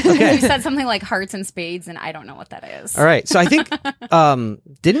is. Okay. You said something like hearts and spades, and I don't know what that is. All right. So I think,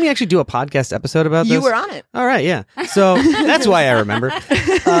 didn't we actually do a podcast episode about this? You were on it. All right, yeah. So that's why I remember.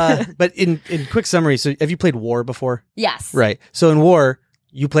 But in quick summary, so have you played War before? Yes. Right. So in War,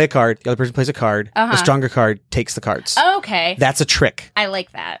 you play a card, the other person plays a card, Uh-huh. the stronger card takes the cards. Okay. That's a trick. I like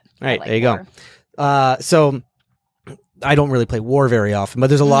that. I Right, like there you war. go. So I don't really play War very often, but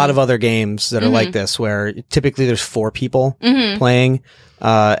there's a lot of other games that are like this where typically there's 4 people playing.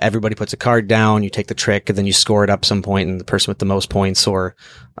 Everybody puts a card down, you take the trick, and then you score it up some point, and the person with the most points, or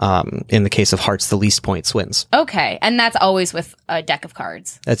in the case of Hearts, the least points wins. Okay. And that's always with a deck of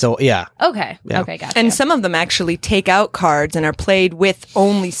cards. That's all. Yeah. Okay. Yeah. Okay, gotcha. And some of them actually take out cards and are played with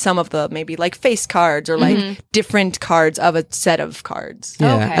only some of the maybe like face cards or like different cards of a set of cards.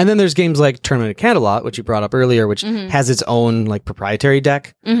 Yeah. Okay. And then there's games like Tournament of Canterlot, which you brought up earlier, which has its own like proprietary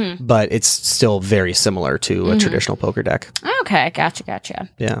deck, but it's still very similar to a traditional poker deck. Okay, gotcha.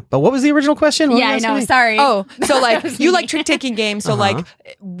 Yeah. But what was the original question? What Yeah, I were you know. asking me? Sorry. Oh, so like you like trick taking games. So like,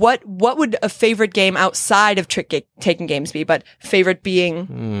 what would a favorite game outside of trick taking games be? But favorite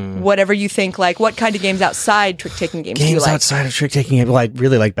being whatever you think. Like, what kind of games outside trick taking games do you Games like? outside of trick taking. Well, I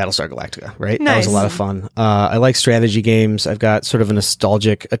really like Battlestar Galactica. Right, that was Nice. a lot of fun. I like strategy games. I've got sort of a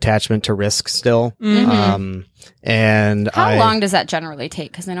nostalgic attachment to Risk still. And How long does that generally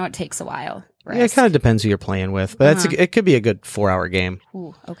take? Because I know it takes a while. Yeah, it kind of depends who you're playing with, but it could be a good 4-hour game.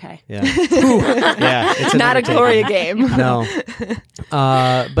 Ooh, okay. Yeah, yeah, it's an Not a undertaking. Gloria game. No.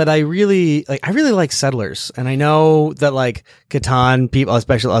 But I really like Settlers. And I know that like Catan people,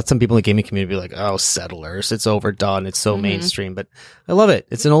 especially some people in the gaming community be like, oh, Settlers, it's overdone. It's so mainstream, but I love it.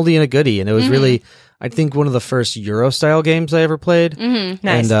 It's an oldie and a goodie. And it was really, I think one of the first Euro style games I ever played.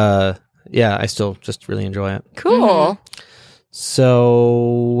 Nice. And, yeah, I still just really enjoy it. Cool.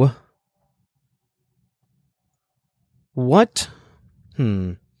 So what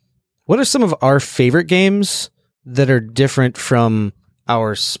are some of our favorite games that are different from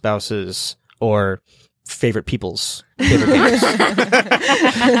our spouses or favorite people's favorite games?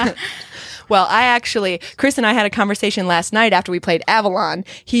 Well, Chris and I had a conversation last night after we played Avalon.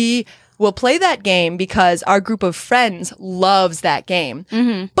 He will play that game because our group of friends loves that game.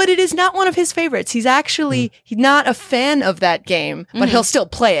 But it is not one of his favorites. He's actually he's not a fan of that game, but he'll still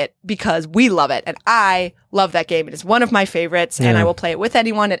play it because we love it. And I love that game. It is one of my favorites, and I will play it with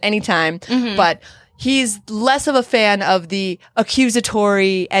anyone at any time. But he's less of a fan of the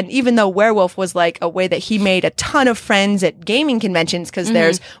accusatory, and even though Werewolf was like a way that he made a ton of friends at gaming conventions because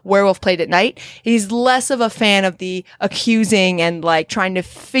there's Werewolf Played at Night, he's less of a fan of the accusing and like trying to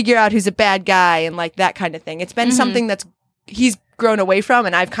figure out who's a bad guy and like that kind of thing. It's been something that's he's grown away from,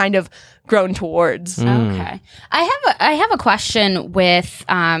 and I've kind of grown towards. Okay. I have a question with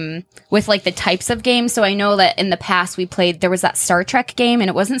like the types of games. So I know that in the past there was that Star Trek game, and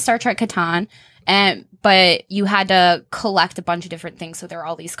it wasn't Star Trek Catan. But you had to collect a bunch of different things. So there are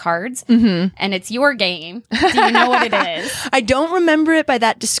all these cards, and it's your game. Do you know what it is? I don't remember it by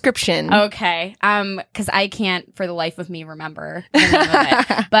that description. Okay. Because I can't for the life of me remember the name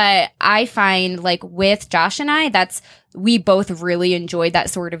of it. But I find like with Josh and I, we both really enjoyed that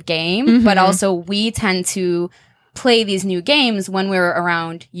sort of game, but also we tend to play these new games when we're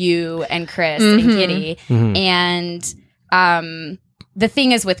around you and Chris and Kitty. And, the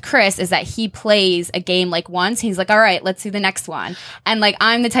thing is with Chris is that he plays a game like once. He's like, all right, let's do the next one. And like,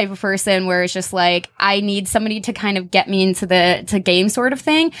 I'm the type of person where it's just like, I need somebody to kind of get me into to game sort of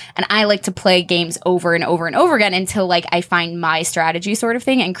thing. And I like to play games over and over and over again until like I find my strategy sort of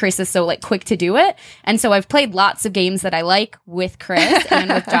thing. And Chris is so like quick to do it. And so I've played lots of games that I like with Chris and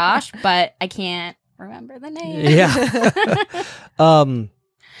with Josh, but I can't remember the name. Yeah.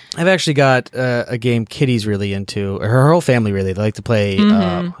 I've actually got a game Kitty's really into. Her whole family really. They like to play.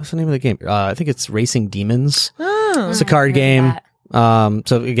 What's the name of the game? I think it's Racing Demons. It's a card game. So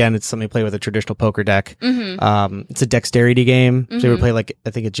again, it's something you play with a traditional poker deck. It's a dexterity game. So you would play like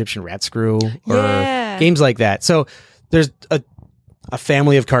I think Egyptian Rat Screw or games like that. So there's a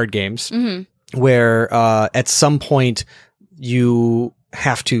family of card games where at some point you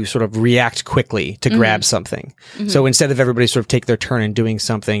have to sort of react quickly to grab something. So instead of everybody sort of take their turn in doing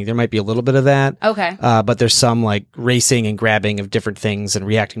something, there might be a little bit of that. Okay. But there's some like racing and grabbing of different things and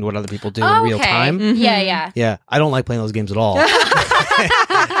reacting to what other people do in real time. Yeah. Yeah. I don't like playing those games at all.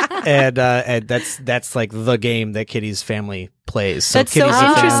 and that's like the game that Kitty's family plays. So That's so Kitty's a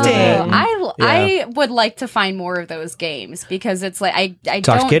fan of interesting. it. I would like to find more of those games because it's like I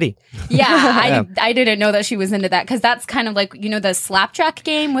Talk to don't. Kitty. Yeah, I didn't know that she was into that because that's kind of like the slapjack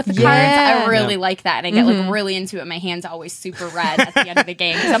game with the cards. I really like that, and I get like really into it. My hands are always super red at the end of the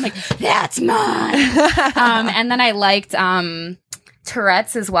game because I'm like, that's mine. And then I liked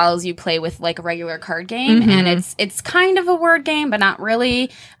Tourette's as well, as you play with like a regular card game, and it's kind of a word game, but not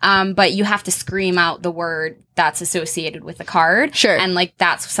really. But you have to scream out the word that's associated with the card. Sure. And like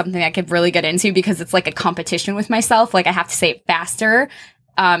that's something I could really get into because it's like a competition with myself. Like I have to say it faster.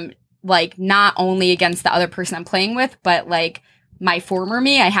 Like not only against the other person I'm playing with, but like my former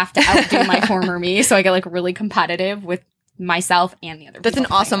me. I have to outdo my former me. So I get like really competitive with myself and the other That's people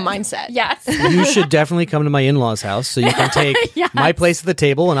an awesome playing with. mindset. Yes. You should definitely come to my in-laws' house so you can take my place at the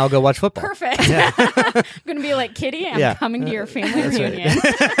table and I'll go watch football. Perfect. I'm going to be like, Kitty, I'm coming to your family reunion.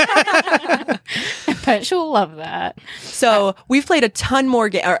 But she'll love that. So we've played a ton more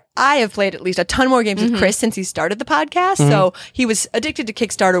games, or I have played at least a ton more games with Chris since he started the podcast. So he was addicted to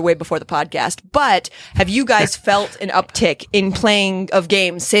Kickstarter way before the podcast. But have you guys felt an uptick in playing of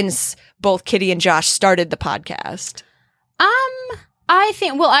games since both Kitty and Josh started the podcast? I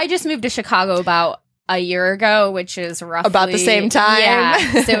think, I just moved to Chicago about a year ago, which is roughly About the same time.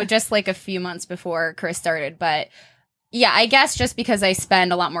 Yeah. So just like a few months before Chris started. But yeah, I guess just because I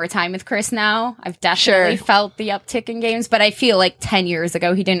spend a lot more time with Chris now, I've definitely felt the uptick in games. But I feel like 10 years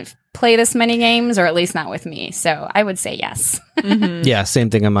ago, he didn't play this many games, or at least not with me. So I would say yes. Yeah, same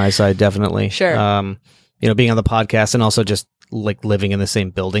thing on my side, definitely. Sure. Being on the podcast and also just like living in the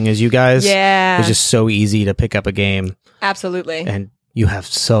same building as you guys. Yeah. It's just so easy to pick up a game. Absolutely. And you have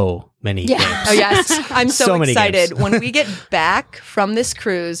so many games. Oh, yes. I'm so many excited. games. When we get back from this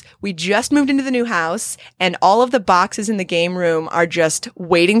cruise, we just moved into the new house, and all of the boxes in the game room are just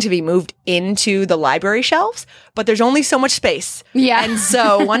waiting to be moved into the library shelves, but there's only so much space. Yeah. And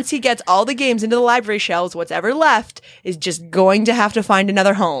so once he gets all the games into the library shelves, what's ever left is just going to have to find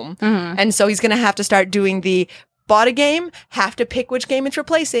another home. And so he's going to have to start doing the bought a game, have to pick which game it's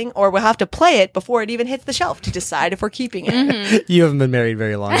replacing, or we'll have to play it before it even hits the shelf to decide if we're keeping it. You haven't been married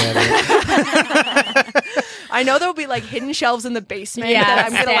very long, have you? I know there'll be like hidden shelves in the basement Yeah, that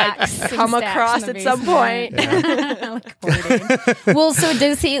I'm gonna stacks. like come Some stacks across in the at some point. Like hoarding. Well, so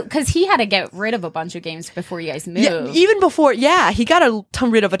does he? Because he had to get rid of a bunch of games before you guys moved. Yeah, even before, he got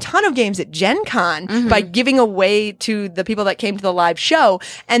rid of a ton of games at Gen Con by giving away to the people that came to the live show.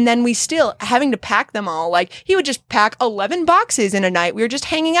 And then we still having to pack them all. Like, he would just pack 11 boxes in a night. We were just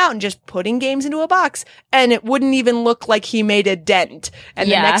hanging out and just putting games into a box. And it wouldn't even look like he made a dent. And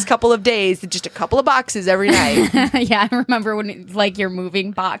the next couple of days, just a couple of boxes every night. Yeah, I remember when like you're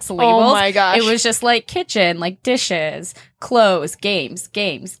moving box labels. Oh my gosh. It was just like kitchen, like dishes, clothes, games,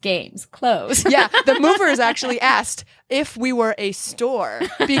 clothes. Yeah, the movers actually asked if we were a store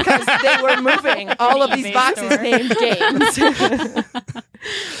because they were moving all of these eBay boxes store. named games.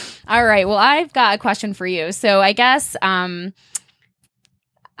 All right. Well, I've got a question for you. So I guess I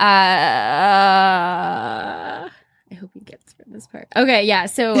hope he gets through this part. Okay, yeah.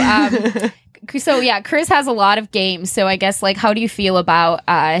 So Chris has a lot of games. So I guess like how do you feel about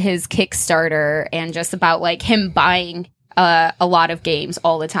his Kickstarter and just about like him buying a lot of games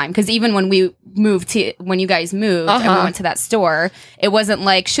all the time? Because even when you guys moved and we went to that store, it wasn't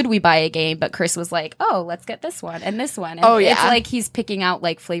like, should we buy a game? But Chris was like, oh, let's get this one and this one. And it's like he's picking out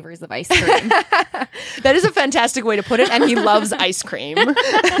like flavors of ice cream. That is a fantastic way to put it. And he loves ice cream.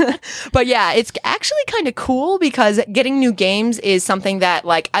 But yeah, it's actually kind of cool because getting new games is something that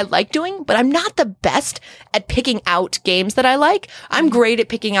like I like doing, but I'm not the best at picking out games that I like. I'm great at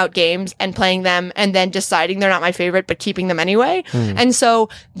picking out games and playing them and then deciding they're not my favorite, but keeping them anyway. And so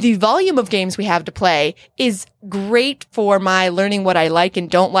the volume of games we have to play is great for my learning what I like and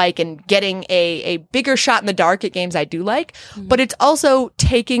don't like and getting a bigger shot in the dark at games I do like, but it's also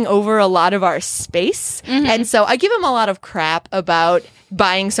taking over a lot of our space. And so I give him a lot of crap about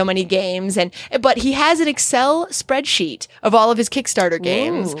buying so many games but he has an Excel spreadsheet of all of his Kickstarter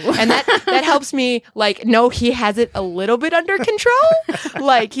games. And that helps me like know he has it a little bit under control.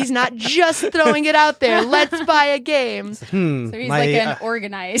 Like he's not just throwing it out there. Let's buy a game. So he's like an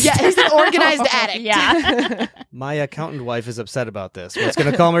organized. Yeah, he's an organized addict. Yeah. My accountant wife is upset about this. What's going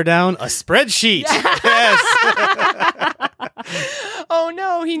to calm her down? A spreadsheet. Yes. Oh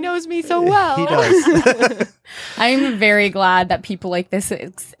no, he knows me so well. He does. I'm very glad that people like this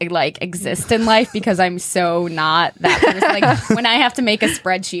exist in life because I'm so not that person. Like when I have to make a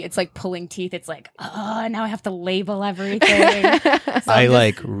spreadsheet, it's like pulling teeth. It's like, oh, now I have to label everything. So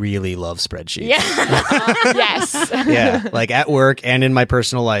I really love spreadsheets. Yeah. Yes. Yeah, like at work and in my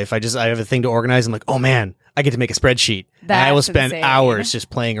personal life, I have a thing to organize. I'm like, oh man, I get to make a spreadsheet. And I will That's spend insane. hours just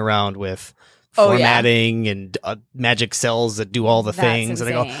playing around with Oh, yeah. formatting and magic cells that do all the That's things. And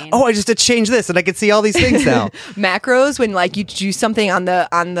I go, insane. oh, I just had to change this and I can see all these things now. Macros when like you do something on the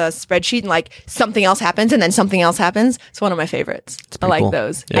spreadsheet and like something else happens and then something else happens. It's one of my favorites. I like cool.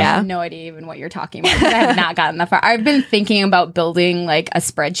 those. I Yeah. have no idea even what you're talking about. 'Cause I have not gotten that far. I've been thinking about building like a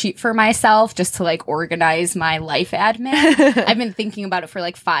spreadsheet for myself just to like organize my life admin. I've been thinking about it for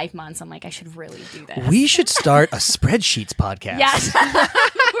like 5 months. I'm like, I should really do this. We should start a spreadsheets podcast. Yes.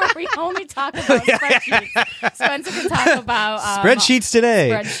 Where we only talk about spreadsheets. Spencer can talk about Spreadsheets today.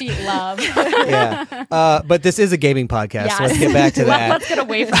 spreadsheet love. Yeah. But this is a gaming podcast, so let's get back to that. Let's get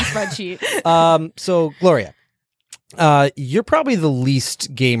away from spreadsheets. So Gloria, you're probably the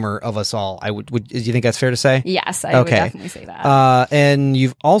least gamer of us all. Do you think that's fair to say? Yes, I would definitely say that. And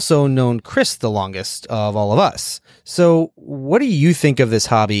you've also known Chris the longest of all of us. So what do you think of this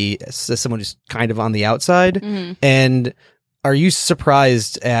hobby as someone who's kind of on the outside? Mhm. And are you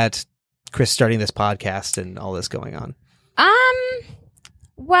surprised at Chris starting this podcast and all this going on?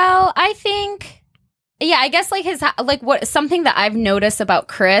 Well, I think, yeah, I guess like something that I've noticed about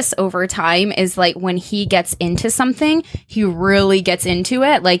Chris over time is like when he gets into something, he really gets into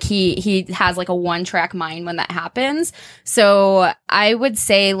it. Like he has like a one-track mind when that happens. So I would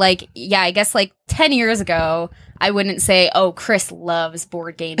say like, yeah, I guess like 10 years ago, I wouldn't say, oh, Chris loves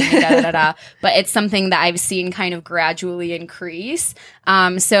board gaming, but it's something that I've seen kind of gradually increase.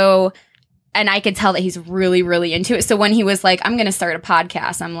 And I could tell that he's really, really into it. So when he was like, I'm going to start a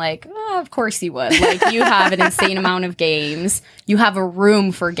podcast, I'm like, oh, of course you would. Like, you have an insane amount of games. You have a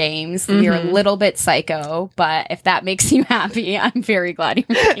room for games. Mm-hmm. You're a little bit psycho. But if that makes you happy, I'm very glad you're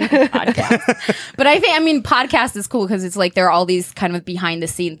making a podcast. But podcast is cool because it's like there are all these kind of behind the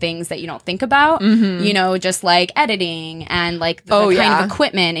scene things that you don't think about. Mm-hmm. You know, just like editing and like the kind of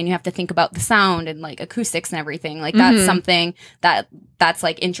equipment. And you have to think about the sound and like acoustics and everything. Like, that's something that that's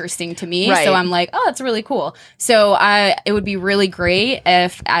like interesting to me. Right. So I'm like, oh, that's really cool. So it would be really great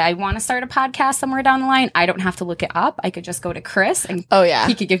if I want to start a podcast somewhere down the line. I don't have to look it up. I could just go to Chris and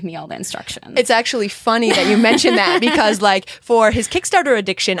he could give me all the instructions. It's actually funny that you mentioned that because like for his Kickstarter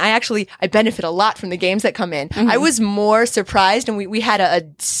addiction, I benefit a lot from the games that come in. I was more surprised, and we had a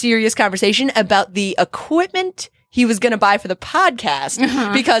serious conversation about the equipment he was going to buy for the podcast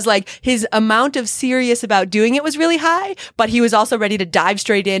because like his amount of serious about doing it was really high, but he was also ready to dive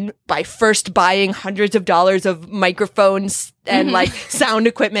straight in by first buying hundreds of dollars of microphones and like sound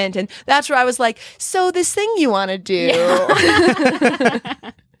equipment. And that's where I was like, so this thing you want to do.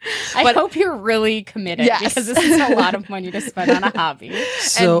 I hope you're really committed because this is a lot of money to spend on a hobby.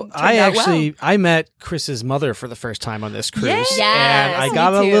 So I met Chris's mother for the first time on this cruise. Yes, and I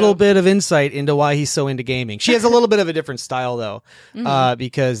got a little bit of insight into why he's so into gaming. She has a little bit of a different style though,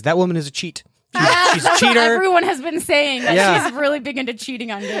 because that woman is a cheat. She's a cheater. Everyone has been saying that she's really big into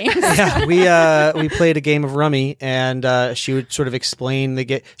cheating on games. We played a game of Rummy, and she would sort of explain the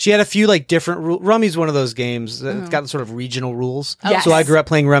game. She had a few like different rules. Rummy's one of those games that's got sort of regional rules. Yes. So I grew up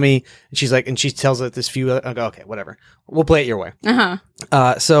playing Rummy, and she's like, and she tells it this few. I go, okay, whatever. We'll play it your way.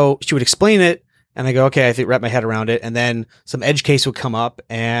 So she would explain it. And I go, okay, I think wrap my head around it. And then some edge case would come up,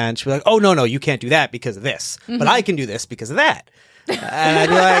 and she'd be like, oh, no, you can't do that because of this. But I can do this because of that. And I'd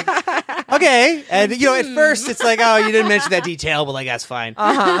be like, okay. And, at first it's like, oh, you didn't mention that detail, but like, that's fine.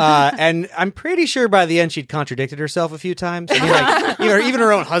 And I'm pretty sure by the end she'd contradicted herself a few times. I mean, like, even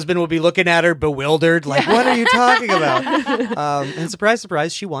her own husband would be looking at her bewildered, like, what are you talking about? And surprise,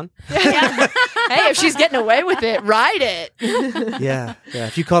 surprise, she won. Hey, if she's getting away with it, ride it. Yeah.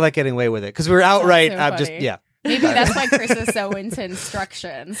 If you call that getting away with it. Because we're outright, So maybe that's why Chris is so into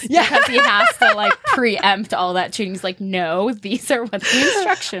instructions. Because he has to like preempt all that cheating. He's like, no, these are what the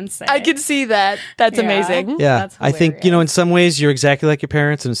instructions say. I can see that. That's amazing. Yeah. That's I think, in some ways you're exactly like your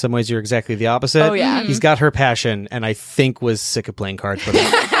parents, and in some ways you're exactly the opposite. Oh, yeah. He's got her passion, and I think was sick of playing cards with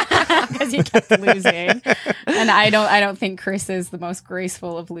her. Because he kept losing, and I don't think Chris is the most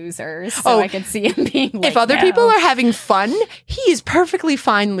graceful of losers. So I could see him being like, if other people are having fun, he's perfectly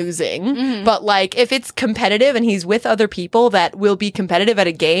fine losing. But like if it's competitive and he's with other people that will be competitive at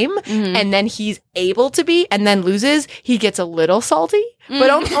a game, and then he's able to be and then loses, he gets a little salty, but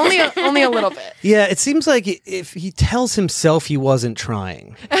only a little bit. Yeah, it seems like if he tells himself he wasn't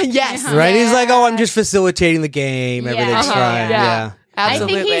trying, Yes, right? He's like, oh, I'm just facilitating the game. Everything's fine. Yeah.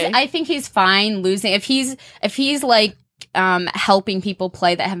 Absolutely. I think he's fine losing if he's like helping people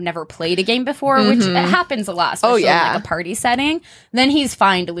play that have never played a game before, which happens a lot, especially in like a party setting. Then he's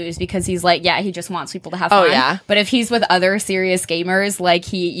fine to lose because he's like, he just wants people to have fun. But if he's with other serious gamers,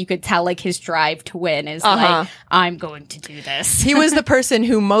 like you could tell like his drive to win is like, I'm going to do this. He was the person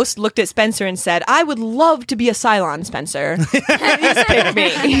who most looked at Spencer and said, I would love to be a Cylon, Spencer. And he's picked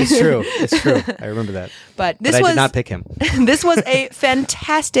me. It's true. I remember that. But I did not pick him. This was a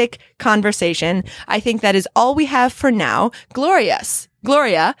fantastic conversation. I think that is all we have for now.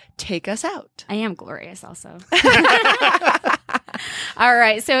 Gloria, take us out. I am glorious also. All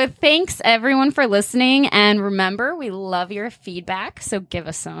right. So thanks everyone for listening. And remember, we love your feedback. So give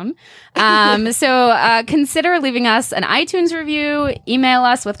us some. So consider leaving us an iTunes review. Email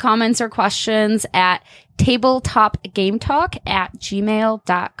us with comments or questions at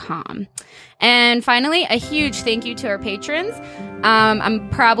tabletopgametalk@gmail.com. And finally, a huge thank you to our patrons. I'm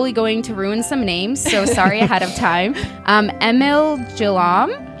probably going to ruin some names, so sorry ahead of time. Emil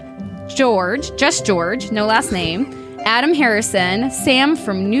Gilam, George, no last name, Adam Harrison, Sam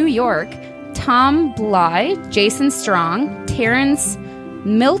from New York, Tom Bly, Jason Strong, Terrence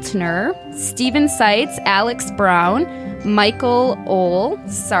Miltner, Stephen Seitz, Alex Brown, Michael Ohl,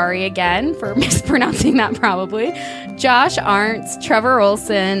 sorry again for mispronouncing that probably, Josh Arntz, Trevor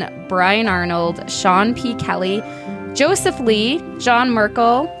Olson, Brian Arnold, Sean P. Kelly, Joseph Lee, John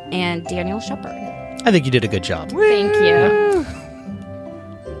Merkel, and Daniel Shepard. I think you did a good job. Thank you.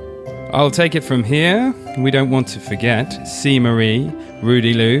 I'll take it from here. We don't want to forget C. Marie,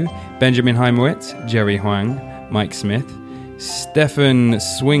 Rudy Liu, Benjamin Heimowitz, Jerry Huang, Mike Smith, Stefan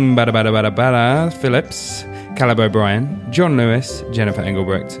Swing Bada Bada Bada Bada Phillips, Caleb O'Brien, John Lewis, Jennifer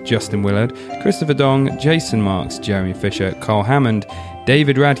Engelbrecht, Justin Willard, Christopher Dong, Jason Marks, Jeremy Fisher, Carl Hammond,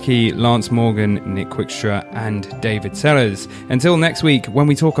 David Radke, Lance Morgan, Nick Quickstra, and David Sellers. Until next week, when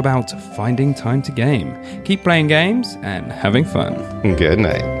we talk about finding time to game. Keep playing games and having fun. Good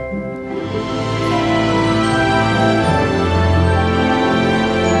night.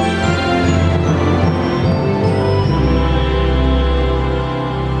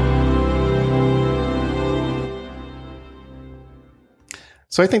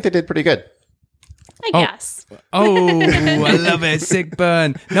 So I think they did pretty good. I guess. Oh, I love it. Sick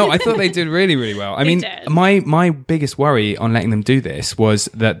burn. No, I thought they did really, really well. I mean, did. my biggest worry on letting them do this was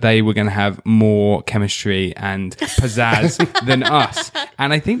that they were going to have more chemistry and pizzazz than us.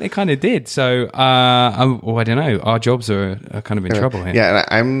 And I think they kind of did. So, I don't know. Our jobs are kind of in trouble here. Yeah,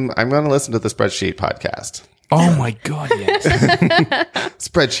 and I'm going to listen to the Spreadsheet podcast. Oh my God, yes.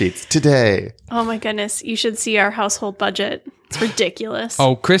 Spreadsheets today. Oh my goodness. You should see our household budget. It's ridiculous.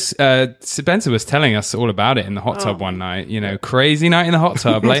 Oh, Chris Spencer was telling us all about it in the hot tub one night. You know, crazy night in the hot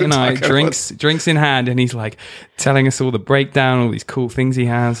tub, late at night, drinks in hand, and he's like telling us all the breakdown, all these cool things he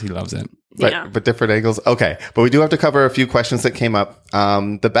has. He loves it. But different angles. Okay, but we do have to cover a few questions that came up.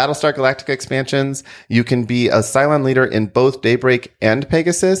 The Battlestar Galactica expansions, you can be a Cylon leader in both Daybreak and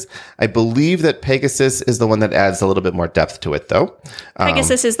Pegasus. I believe that Pegasus is the one that adds a little bit more depth to it, though.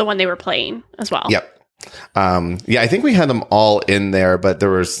 Pegasus is the one they were playing as well. Yep. I think we had them all in there, but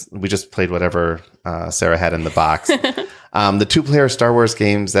we just played whatever Sarah had in the box. The 2-player Star Wars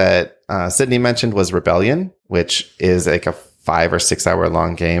games that Sydney mentioned was Rebellion, which is like a 5 or 6 hour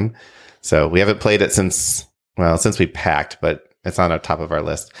long game. So we haven't played it since we packed, but it's on the top of our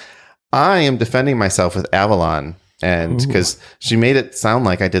list. I am defending myself with Avalon, and because she made it sound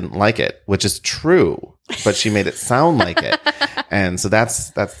like I didn't like it, which is true, but she made it sound like it. And so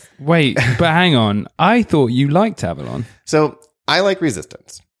that's Wait, but hang on. I thought you liked Avalon. So I like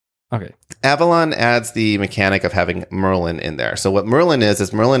Resistance. Okay. Avalon adds the mechanic of having Merlin in there. So what Merlin is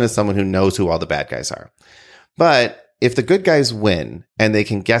someone who knows who all the bad guys are. But if the good guys win and they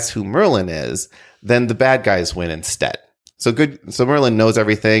can guess who Merlin is, then the bad guys win instead. So Merlin knows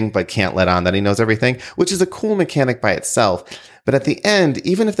everything, but can't let on that he knows everything, which is a cool mechanic by itself. But at the end,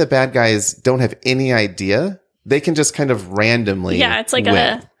 even if the bad guys don't have any idea, they can just kind of randomly it's like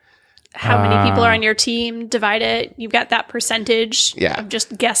win. How many people are on your team, divide it. You've got that percentage of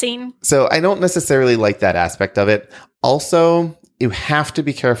just guessing. So I don't necessarily like that aspect of it. Also, you have to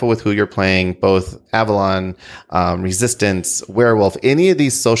be careful with who you're playing, both Avalon, Resistance, Werewolf, any of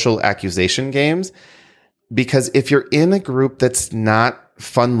these social accusation games. Because if you're in a group that's not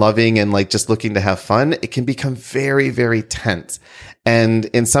fun-loving and like just looking to have fun, it can become very, very tense. And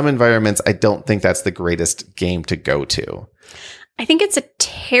in some environments, I don't think that's the greatest game to go to. I think it's a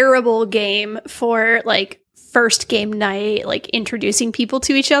terrible game for like first game night, like introducing people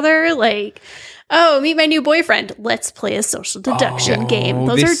to each other. Like, oh, meet my new boyfriend. Let's play a social deduction game.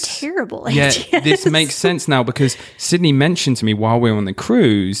 Those are terrible ideas. Yeah, this makes sense now because Sydney mentioned to me while we were on the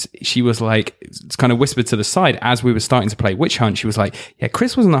cruise, she was like, it's kind of whispered to the side as we were starting to play Witch Hunt. She was like, yeah,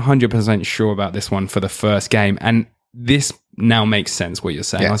 Chris wasn't 100% sure about this one for the first game. And this now makes sense what you're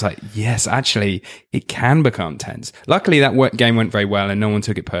saying. I was like, yes, actually, it can become tense. Luckily, that game went very well and no one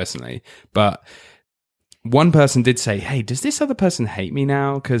took it personally. But one person did say, hey, does this other person hate me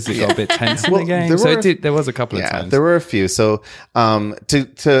now? Because it got a bit tense in the game. There was a couple of times. There were a few. So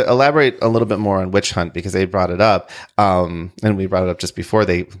to elaborate a little bit more on Witch Hunt, because they brought it up, and we brought it up just before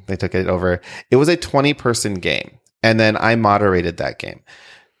they took it over. It was a 20-person game. And then I moderated that game.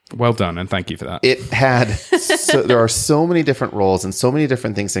 Well done, and thank you for that. It had, there are so many different roles and so many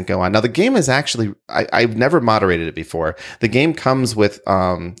different things that go on. Now, the game is actually, I've never moderated it before. The game comes with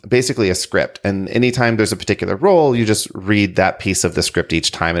basically a script, and anytime there's a particular role, you just read that piece of the script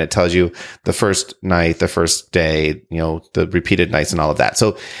each time, and it tells you the first night, the first day, the repeated nights and all of that.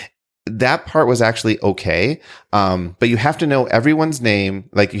 So that part was actually okay. But you have to know everyone's name.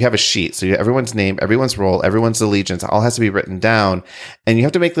 Like you have a sheet. So you have everyone's name, everyone's role, everyone's allegiance, all has to be written down. And you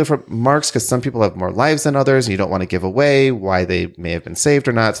have to make different marks because some people have more lives than others and you don't want to give away why they may have been saved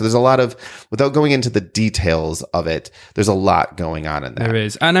or not. So there's a lot of, without going into the details of it, there's a lot going on in there. There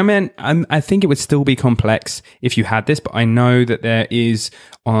is. And I mean, I think it would still be complex if you had this, but I know that there is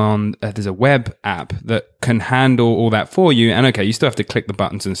there's a web app that can handle all that for you. And okay, you still have to click the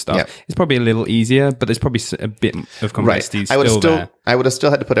buttons and stuff. Yep. It's probably a little easier, but there's probably a bit of complexity still there. I would have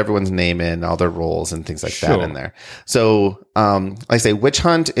still had to put everyone's name in, all their roles and things like that in there. So, like I say, Witch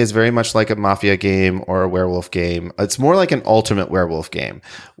Hunt is very much like a Mafia game or a werewolf game. It's more like an ultimate werewolf game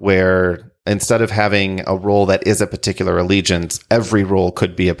where instead of having a role that is a particular allegiance, every role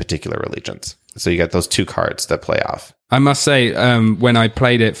could be a particular allegiance. So you got those two cards that play off. I must say, when I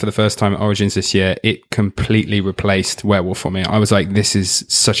played it for the first time at Origins this year, it completely replaced Werewolf for me. I was like, this is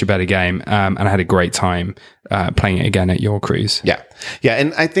such a better game. And I had a great time playing it again at your cruise. Yeah. Yeah.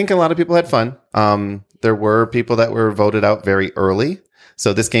 And I think a lot of people had fun. There were people that were voted out very early.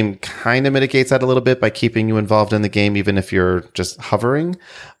 So this game kind of mitigates that a little bit by keeping you involved in the game, even if you're just hovering.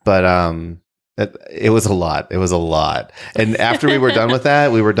 But it was a lot. It was a lot. And after we were done with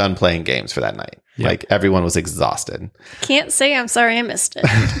that, we were done playing games for that night. Yep. Like everyone was exhausted. Can't say I'm sorry I missed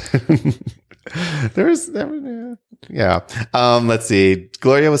it. Yeah. Let's see.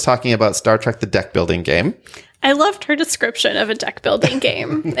 Gloria was talking about Star Trek: The Deck Building Game. I loved her description of a deck building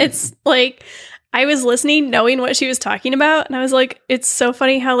game. It's like I was listening, knowing what she was talking about, and I was like, it's so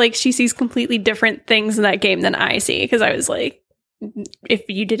funny how like she sees completely different things in that game than I see. Because I was like, if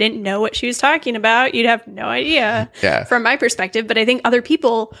you didn't know what she was talking about, you'd have no idea from my perspective. But I think other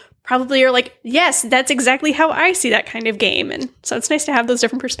people probably are like, yes, that's exactly how I see that kind of game. And so it's nice to have those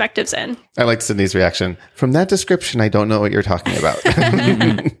different perspectives in. I like Sydney's reaction. From that description, I don't know what you're talking about.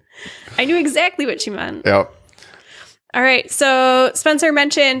 I knew exactly what she meant. Yep. All right. So Spencer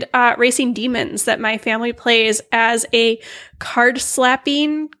mentioned Racing Demons, that my family plays as a card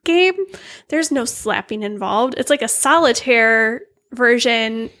slapping game. There's no slapping involved. It's like a solitaire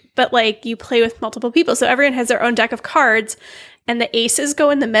version, but like you play with multiple people. So everyone has their own deck of cards and the aces go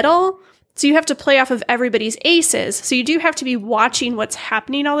in the middle. So you have to play off of everybody's aces. So you do have to be watching what's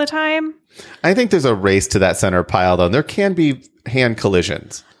happening all the time. I think there's a race to that center pile, though. There can be hand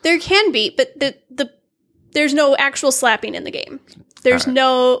collisions. There can be, but there's no actual slapping in the game. There's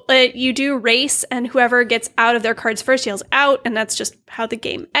no, you do race, and whoever gets out of their cards first yells out, and that's just how the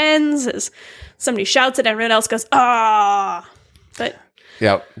game ends, is somebody shouts it, and everyone else goes, ah. But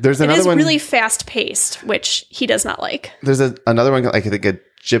yeah, there's another one. It is really fast-paced, which he does not like. There's another one, like I think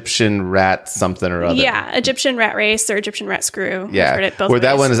Egyptian Rat something or other. Yeah, Egyptian Rat Race or Egyptian Rat Screw. Yeah, I've heard it both where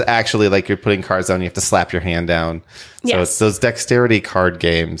that ways. one is actually like you're putting cards down, you have to slap your hand down. So Yes. it's those dexterity card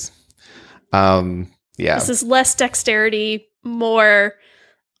games. Yeah. This is less dexterity, more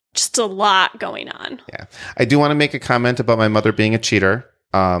just a lot going on. Yeah. I do want to make a comment about my mother being a cheater.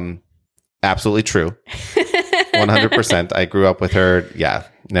 Absolutely true. 100%. I grew up with her. Yeah.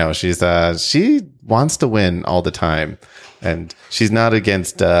 No, she wants to win all the time. And she's not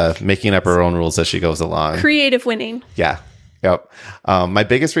against making up her own rules as she goes along. Creative winning. Yeah. Yep. My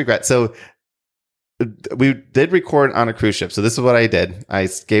biggest regret. So we did record on a cruise ship. So this is what I did. I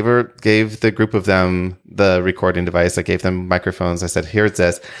gave the group of them the recording device. I gave them microphones. I said, here's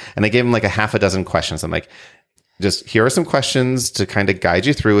this. And I gave them like a half a dozen questions. I'm like, just here are some questions to kind of guide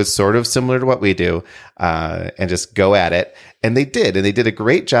you through. It's sort of similar to what we do. And just go at it. And they did. And they did a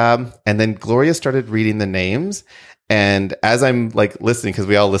great job. And then Gloria started reading the names. And as I'm like listening, because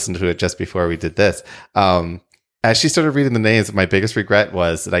we all listened to it just before we did this, as she started reading the names, my biggest regret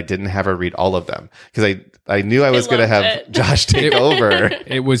was that I didn't have her read all of them, because I knew I was going to have Josh take over.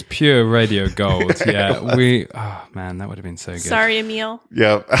 It was pure radio gold. Yeah, oh man, that would have been so good. Sorry, Emil.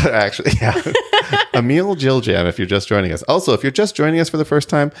 Yeah, actually, yeah. Emil Jill Jam, if you're just joining us. Also, if you're just joining us for the first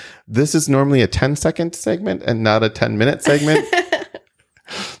time, this is normally a 10-second segment and not a 10-minute segment.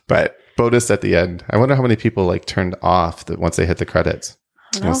 But bonus at the end. I wonder how many people like turned off once they hit the credits.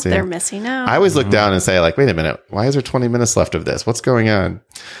 Well, they're missing out. I always look down and say, like, wait a minute, why is there 20 minutes left of this? What's going on?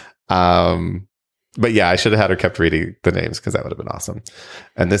 But yeah, I should have had her kept reading the names, because that would have been awesome.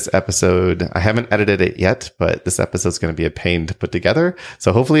 And this episode, I haven't edited it yet, but this episode's going to be a pain to put together.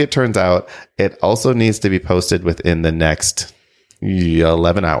 So hopefully it turns out. It also needs to be posted within the next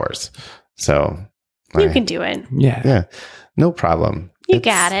 11 hours. So you can do it. Yeah. No problem. You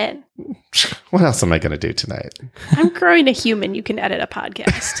got it. What else am I going to do tonight? I'm growing a human. You can edit a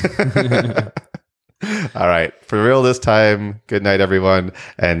podcast. All right. For real this time, good night, everyone.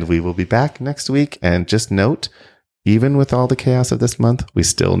 And we will be back next week. And just note, even with all the chaos of this month, we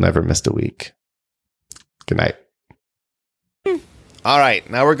still never missed a week. Good night. All right.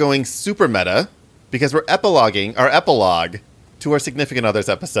 Now we're going super meta, because we're epiloguing our epilogue to our Significant Others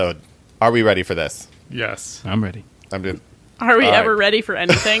episode. Are we ready for this? Yes. I'm ready. I'm doing. Are we All ever right. ready for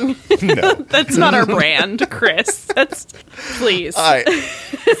anything? No. That's not our brand, Chris. Please. All right.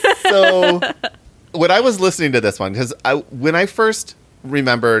 So when I was listening to this one, because when I first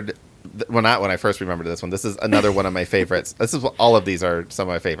remembered, not when I first remembered this one, this is another one of my favorites. All of these are some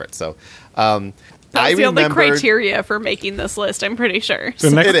of my favorites. So That was the only criteria for making this list, I'm pretty sure. It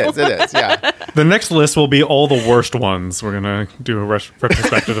is, yeah. The next list will be all the worst ones. We're going to do a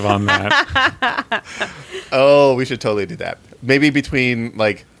retrospective on that. Oh, we should totally do that. Maybe between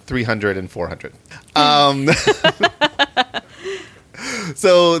like 300 and 400.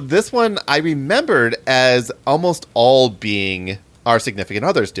 So this one I remembered as almost all being our significant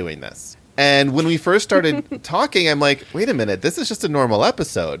others doing this. And when we first started talking, I'm like, wait a minute, this is just a normal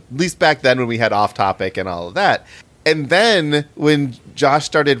episode. At least back then when we had off topic and all of that. And then when Josh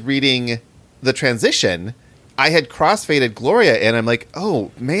started reading the transition, I had crossfaded Gloria, and I'm like,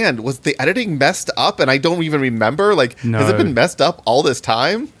 oh man, was the editing messed up? And I don't even remember. Like, has it been messed up all this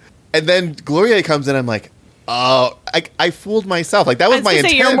time? And then Gloria comes in, I'm like, Oh, I fooled myself. Like that was my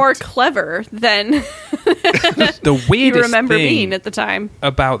intent. You're more clever than The weirdest you remember thing being at the time.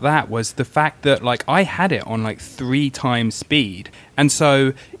 about that was the fact that like I had it on like 3 times speed, and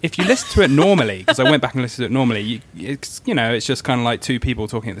so if you listen to it normally, because I went back and listened to it normally, it's just kind of like 2 people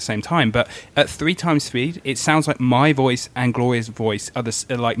talking at the same time. But at 3 times speed, it sounds like my voice and Gloria's voice are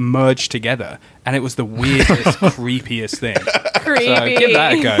like merged together, and it was the weirdest, creepiest thing. Creepy. So give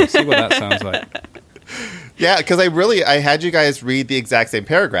that a go. See what that sounds like. Yeah, because I had you guys read the exact same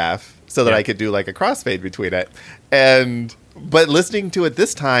paragraph so that I could do like a crossfade between it. But listening to it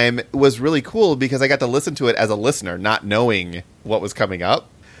this time was really cool because I got to listen to it as a listener, not knowing what was coming up.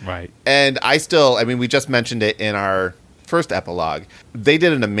 Right. And we just mentioned it in our first epilogue. They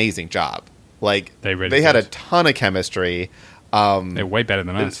did an amazing job. Like they had a ton of chemistry. They're way better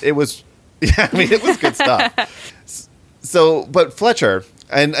than us. It was it was good stuff. So, but Fletcher,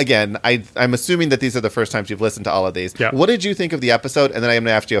 and again, I'm assuming that these are the first times you've listened to all of these. Yeah. What did you think of the episode? And then I'm going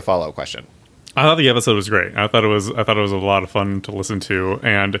to ask you a follow-up question. I thought the episode was great. I thought it was a lot of fun to listen to,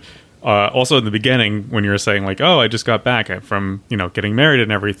 and also in the beginning when you were saying like, "Oh, I just got back from getting married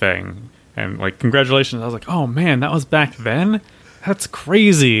and everything," and like, "Congratulations!" I was like, "Oh man, that was back then. That's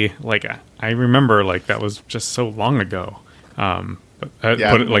crazy." Like I remember like that was just so long ago. But I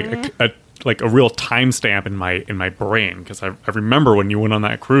put it like a real timestamp in my brain because I remember when you went on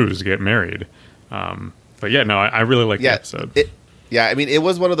that cruise to get married. But yeah, no, I really liked the episode. It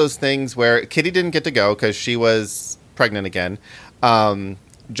was one of those things where Kitty didn't get to go because she was pregnant again.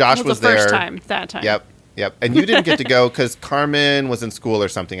 Josh was there. The first time, that time. Yep. And you didn't get to go because Carmen was in school or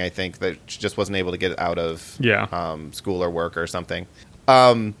something, I think, that she just wasn't able to get out of school or work or something.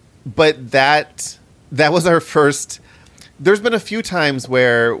 But that was our first... There's been a few times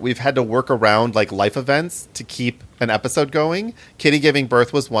where we've had to work around like life events to keep an episode going. Kitty giving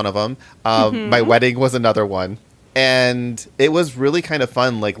birth was one of them. My wedding was another one. And it was really kind of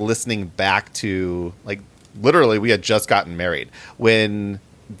fun, like listening back to, like, literally we had just gotten married. When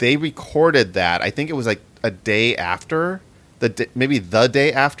they recorded that, I think it was like a day after, maybe the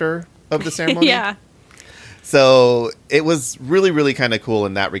day after of the ceremony. Yeah. So it was really, really kind of cool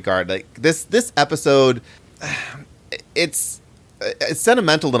in that regard. Like this episode... It's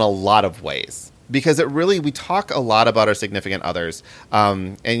sentimental in a lot of ways because we talk a lot about our significant others.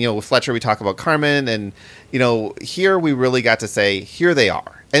 And, with Fletcher, we talk about Carmen and, here we really got to say, here they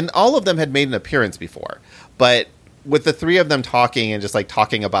are. And all of them had made an appearance before, but with the 3 of them talking and just like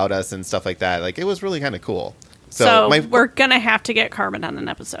talking about us and stuff like that, like it was really kind of cool. So we're going to have to get Carmen on an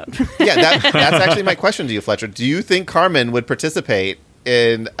episode. Yeah, that's actually my question to you, Fletcher. Do you think Carmen would participate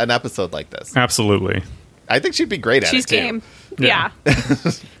in an episode like this? Absolutely. I think she'd be great at it. She's game. Yeah.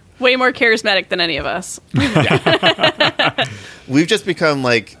 Way more charismatic than any of us. We've just become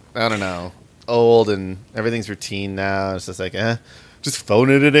like, I don't know, old and everything's routine now. It's just like, just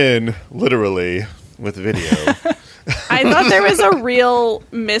phoning it in, literally, with video. I thought there was a real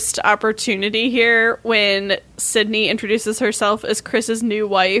missed opportunity here when Sydney introduces herself as Chris's new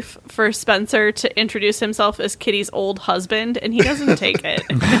wife for Spencer to introduce himself as Kitty's old husband, and he doesnking take it.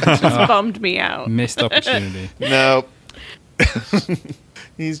 It just bummed me out. Missed opportunity. No.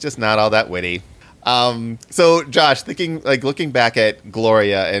 He's just not all that witty. So Josh, looking back at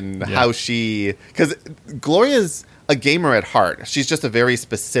Gloria and how she, because Gloria's a gamer at heart. She's just a very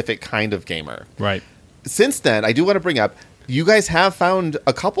specific kind of gamer. Right. Since then, I do want to bring up, you guys have found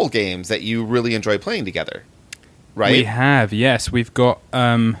a couple games that you really enjoy playing together, right? We have, yes. We've got,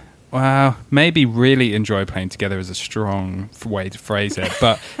 maybe really enjoy playing together is a strong way to phrase it,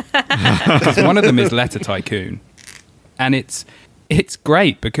 but one of them is Letter Tycoon. And it's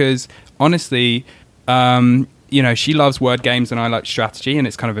great because, honestly, she loves word games and I like strategy, and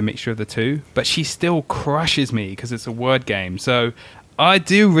it's kind of a mixture of the two, but she still crushes me because it's a word game. So I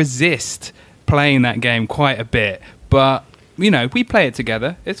do resist playing that game quite a bit, but we play it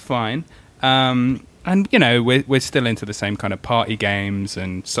together. It's fine. And we're still into the same kind of party games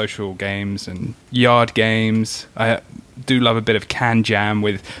and social games and yard games. I do love a bit of Can Jam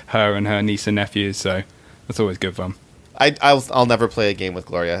with her and her niece and nephews, so that's always good fun. I'll never play a game with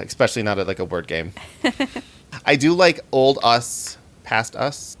Gloria, especially not like a word game. I do like old us, past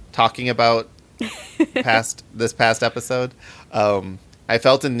us, talking about this past episode. I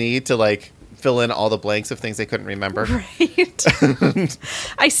felt a need to like fill in all the blanks of things they couldn't remember. Right.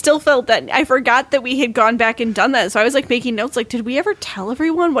 I still felt that. I forgot that we had gone back and done that. So I was like making notes like, did we ever tell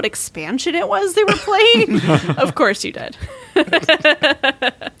everyone what expansion it was they were playing? Of course you did.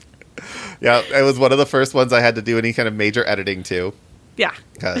 Yeah, it was one of the first ones I had to do any kind of major editing to. Yeah.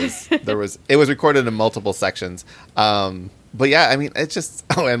 Because it was recorded in multiple sections. But yeah, I mean, it's just,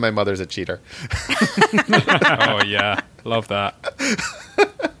 oh, and my mother's a cheater. Oh, yeah. Love that.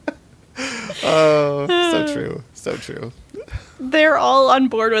 Oh, so true. So true. They're all on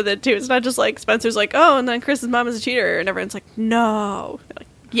board with it too. It's not just like Spencer's like, oh, and then Chris's mom is a cheater, and everyone's like, no. They're like,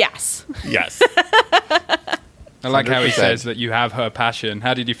 yes. Yes. I like how he 100%. says that you have her passion.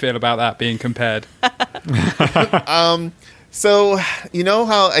 How did you feel about that being compared? So, you know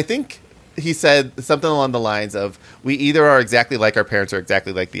how I think he said something along the lines of, we either are exactly like our parents or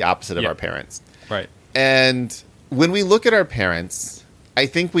exactly like the opposite of Yeah. our parents. Right. And when we look at our parents, I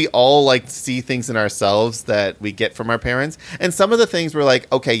think we all like see things in ourselves that we get from our parents. And some of the things we're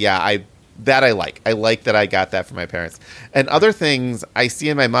like, okay, yeah, I like. I like that I got that from my parents. And other things I see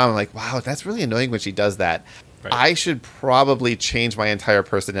in my mom, I'm like, wow, that's really annoying when she does that. Right. I should probably change my entire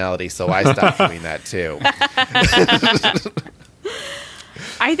personality so I stop doing that too.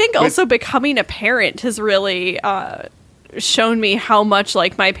 I think also becoming a parent has really shown me how much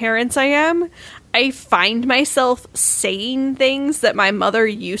like my parents I am. I find myself saying things that my mother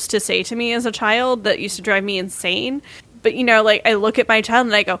used to say to me as a child that used to drive me insane. But, you know, like I look at my child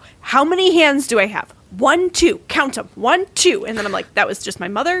and I go, how many hands do I have? 1, 2, count them. 1, 2. And then I'm like, that was just my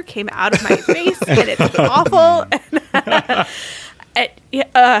mother, came out of my face, and it's awful.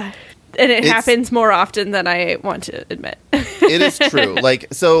 And it happens more often than I want to admit. It is true. Like,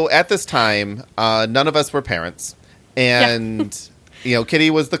 so at this time, none of us were parents. And, you know, Kitty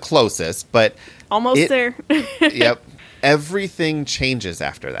was the closest, but Almost there. yep. Everything changes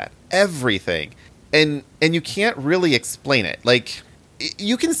after that. Everything. And you can't really explain it. Like,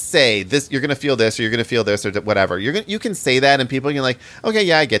 you can say this, you're going to feel this, or you're going to feel this, or whatever. You can say that, and people are like, okay,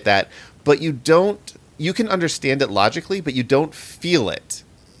 yeah, I get that. But you can understand it logically, but you don't feel it.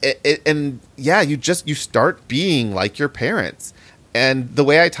 And yeah, you start being like your parents. And the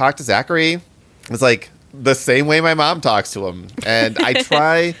way I talk to Zachary is like the same way my mom talks to him. And I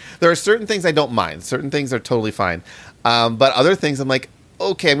try, there are certain things I don't mind. Certain things are totally fine. But other things I'm like,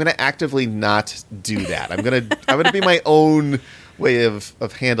 okay, I'm going to actively not do that. I'm going to be my own way of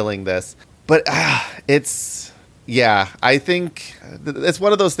handling this. But I think it's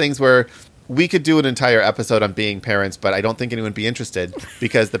one of those things where we could do an entire episode on being parents, but I don't think anyone would be interested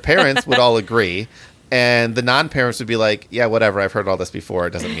because the parents would all agree. And the non-parents would be like, yeah, whatever, I've heard all this before.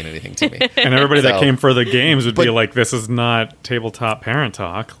 It doesn't mean anything to me. And everybody that So- came for the games would be But- like, this is not tabletop parent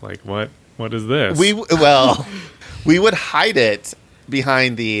talk. Like, what is this? We would hide it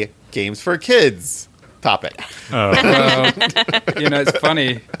behind the games for kids topic. Oh. Well, you know, it's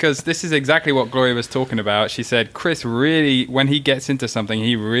funny because this is exactly what Gloria was talking about. She said, Chris really, when he gets into something,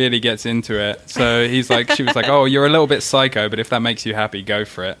 he really gets into it. So she was like, oh, you're a little bit psycho, but if that makes you happy, go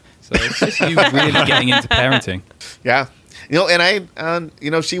for it. So it's just you really getting into parenting. Yeah. You know, and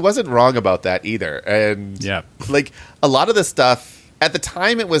she wasn't wrong about that either. And Yeah. like a lot of the stuff at the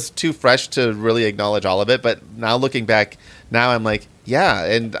time, it was too fresh to really acknowledge all of it. But now looking back, now I'm like, yeah,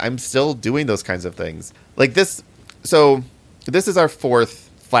 and I'm still doing those kinds of things like this. So this is our 4th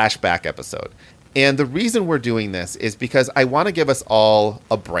flashback episode. And the reason we're doing this is because I want to give us all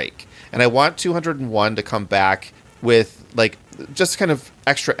a break. And I want 201 to come back with like just kind of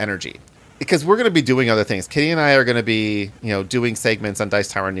extra energy. Because we're going to be doing other things. Kitty and I are going to be, doing segments on Dice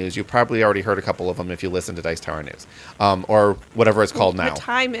Tower News. You probably already heard a couple of them if you listen to Dice Tower News, or whatever it's called now. What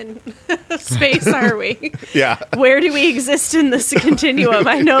time and space are we? Yeah. Where do we exist in this continuum?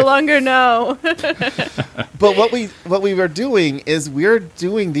 I no longer know. But what we were doing is we're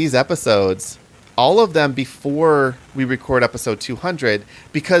doing these episodes, all of them before we record episode 200,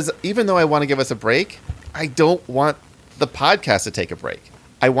 because even though I want to give us a break, I don't want the podcast to take a break.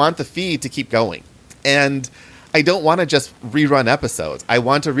 I want the feed to keep going. And I don't want to just rerun episodes. I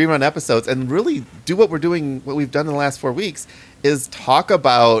want to rerun episodes and really do what we've done in the last 4 weeks, is talk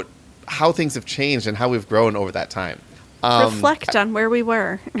about how things have changed and how we've grown over that time. Reflect on where we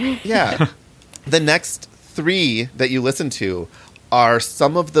were. Yeah. The next 3 that you listen to are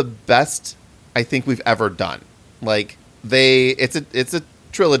some of the best I think we've ever done. Like it's a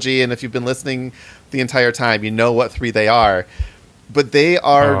trilogy, and if you've been listening the entire time, you know what 3 they are. But they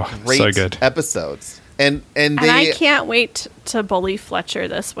are great so good. episodes. And And they I can't wait to bully Fletcher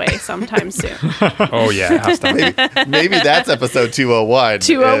this way sometime soon. Oh, yeah, it has to. maybe that's episode 201.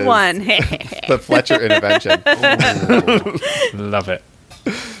 201. is the Fletcher intervention. Love it.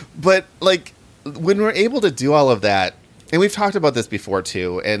 But like when we're able to do all of that, and we've talked about this before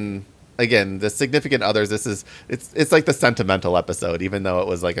too, and again, the significant others, it's like the sentimental episode, even though it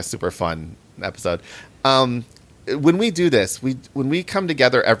was like a super fun episode. When we do this, when we come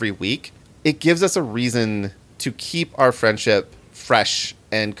together every week, it gives us a reason to keep our friendship fresh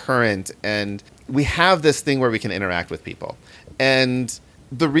and current, and we have this thing where we can interact with people. And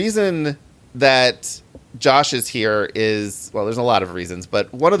the reason that Josh is here is, well, there's a lot of reasons,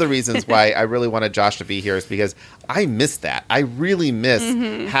 but one of the reasons why I really wanted Josh to be here is because I miss that. I really miss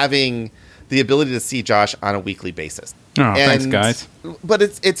having the ability to see Josh on a weekly basis. Oh, thanks, guys. But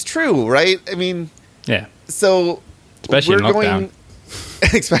it's true, right? I mean, yeah. So especially in lockdown.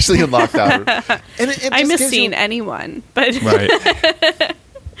 Especially in lockdown. And it I just miss gives seeing you- anyone, but Right.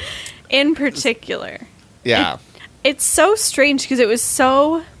 in particular, Yeah. it's so strange because it was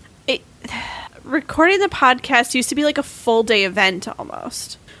so. Recording the podcast used to be like a full day event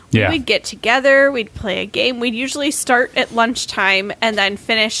almost. Yeah. We'd get together, we'd play a game. We'd usually start at lunchtime and then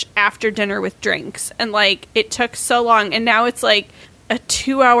finish after dinner with drinks. And like it took so long, and now it's like a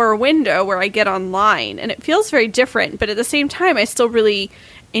 2-hour window where I get online, and it feels very different. But at the same time, I still really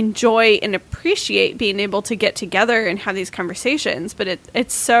enjoy and appreciate being able to get together and have these conversations. But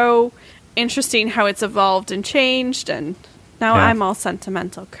it's so interesting how it's evolved and changed, and now Yeah. I'm all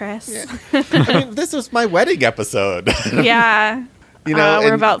sentimental, Chris. I mean, this was my wedding episode. Yeah. You know, we're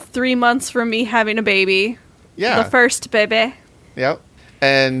and- about 3 months from me having a baby. Yeah. The first baby. Yep.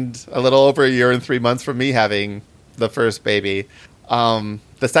 And a little over a year and 3 months from me having the first baby. The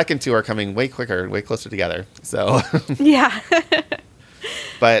second two are coming way quicker, way closer together. So, Yeah.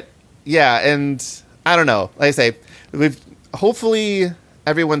 but yeah, and I don't know. Like I say, hopefully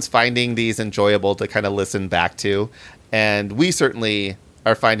everyone's finding these enjoyable to kind of listen back to. And we certainly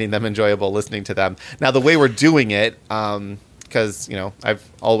are finding them enjoyable listening to them. Now, the way we're doing it, because, you know, I've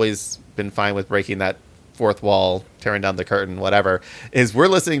always been fine with breaking that fourth wall, tearing down the curtain, whatever, is we're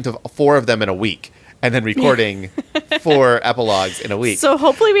listening to 4 of them in a week and then recording 4 epilogues in a week. So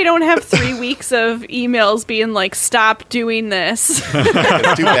hopefully we don't have 3 weeks of emails being like, stop doing this.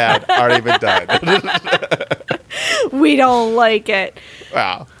 It's too bad. Already been done. We don't like it.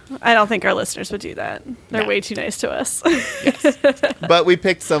 Wow. I don't think our listeners would do that. They're No. way too nice to us. But we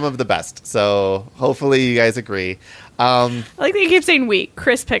picked some of the best. So hopefully you guys agree. I like that you keep saying we.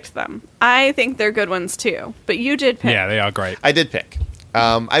 Chris picked them. I think they're good ones too. But you did pick. Yeah, they are great. I did pick.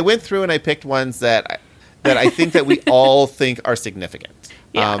 I went through and I picked ones that I think that we all think are significant.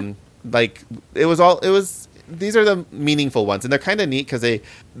 Yeah. Like these are the meaningful ones, and they're kind of neat because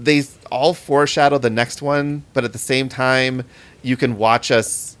they all foreshadow the next one, but at the same time you can watch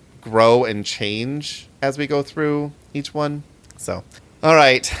us grow and change as we go through each one. So, all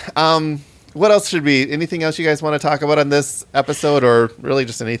right. What else anything else you guys want to talk about on this episode, or really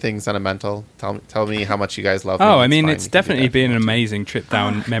just anything sentimental? Tell me how much you guys love me. Oh, I mean, fine. it's You can do definitely that. been an amazing trip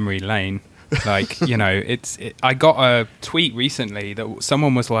down memory lane. Like, you know, I got a tweet recently that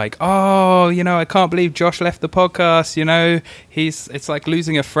someone was like, oh, you know, I can't believe Josh left the podcast. You know, it's like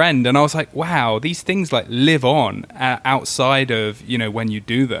losing a friend. And I was like, wow, these things like live on outside of, you know, when you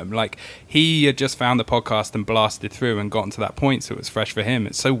do them. Like, he had just found the podcast and blasted through and gotten to that point. So it was fresh for him.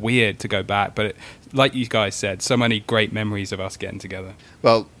 It's so weird to go back. But like you guys said, so many great memories of us getting together.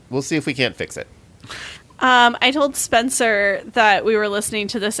 Well, we'll see if we can't fix it. I told Spencer that we were listening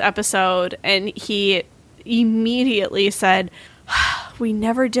to this episode, and he immediately said, we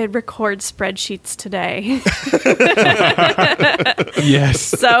never did record spreadsheets today. Yes.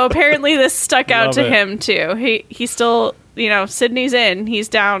 So apparently this stuck out Love to it. him too. He still, you know, Sydney's in. He's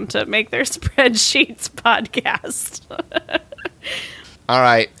down to make their spreadsheets podcast. All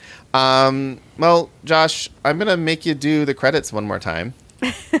right. Well, Josh, I'm going to make you do the credits one more time.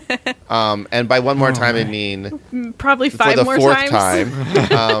 And by one more time, I mean Probably for 5 the more 4th times.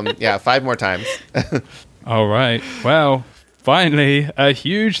 time. Yeah, 5 more times. All right. Well, finally, a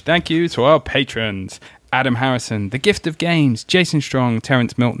huge thank you to our patrons. Adam Harrison, The Gift of Games, Jason Strong,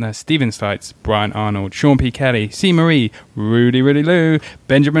 Terrence Miltner, Steven Stites, Brian Arnold, Sean P. Kelly, C. Marie, Rudy Lou,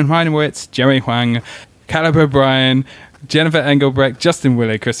 Benjamin Heinowitz, Jerry Huang, Caleb O'Brien, Jennifer Engelbrecht, Justin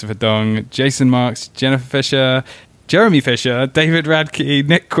Willey, Christopher Dong, Jason Marks, Jennifer Fisher, Jeremy Fisher, David Radke,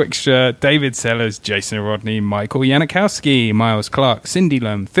 Nick Quicksher, David Sellers, Jason Rodney, Michael Yanikowski, Miles Clark, Cindy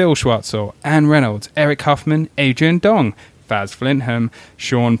Lum, Phil Schwartzel, Anne Reynolds, Eric Huffman, Adrian Dong, Faz Flintham,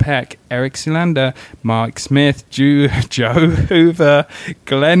 Sean Peck, Eric Silander, Mark Smith, Joe Hoover,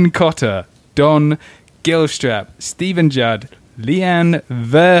 Glenn Cotter, Don Gilstrap, Stephen Judd, Leanne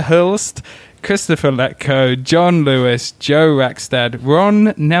Verhulst, Christopher Letko, John Lewis, Joe Rackstad,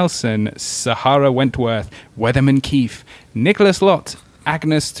 Ron Nelson, Sahara Wentworth, Weatherman Keefe, Nicholas Lott,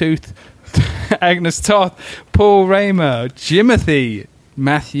 Agnes Toth, Paul Raymer, Jimothy,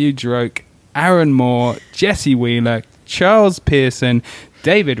 Matthew Droke, Aaron Moore, Jesse Wheeler, Charles Pearson,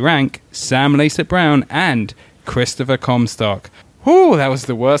 David Rank, Sam Lisa Brown, and Christopher Comstock. Whew, that was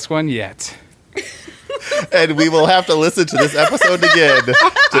the worst one yet. And we will have to listen to this episode again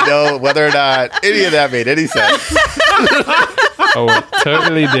to know whether or not any of that made any sense. Oh, it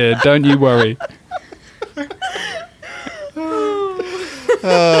totally did. Don't you worry.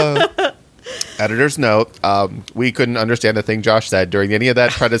 Editor's note, we couldn't understand a thing Josh said during any of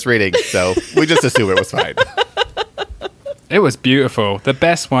that credits reading, so we just assumed it was fine. It was beautiful. The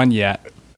best one yet.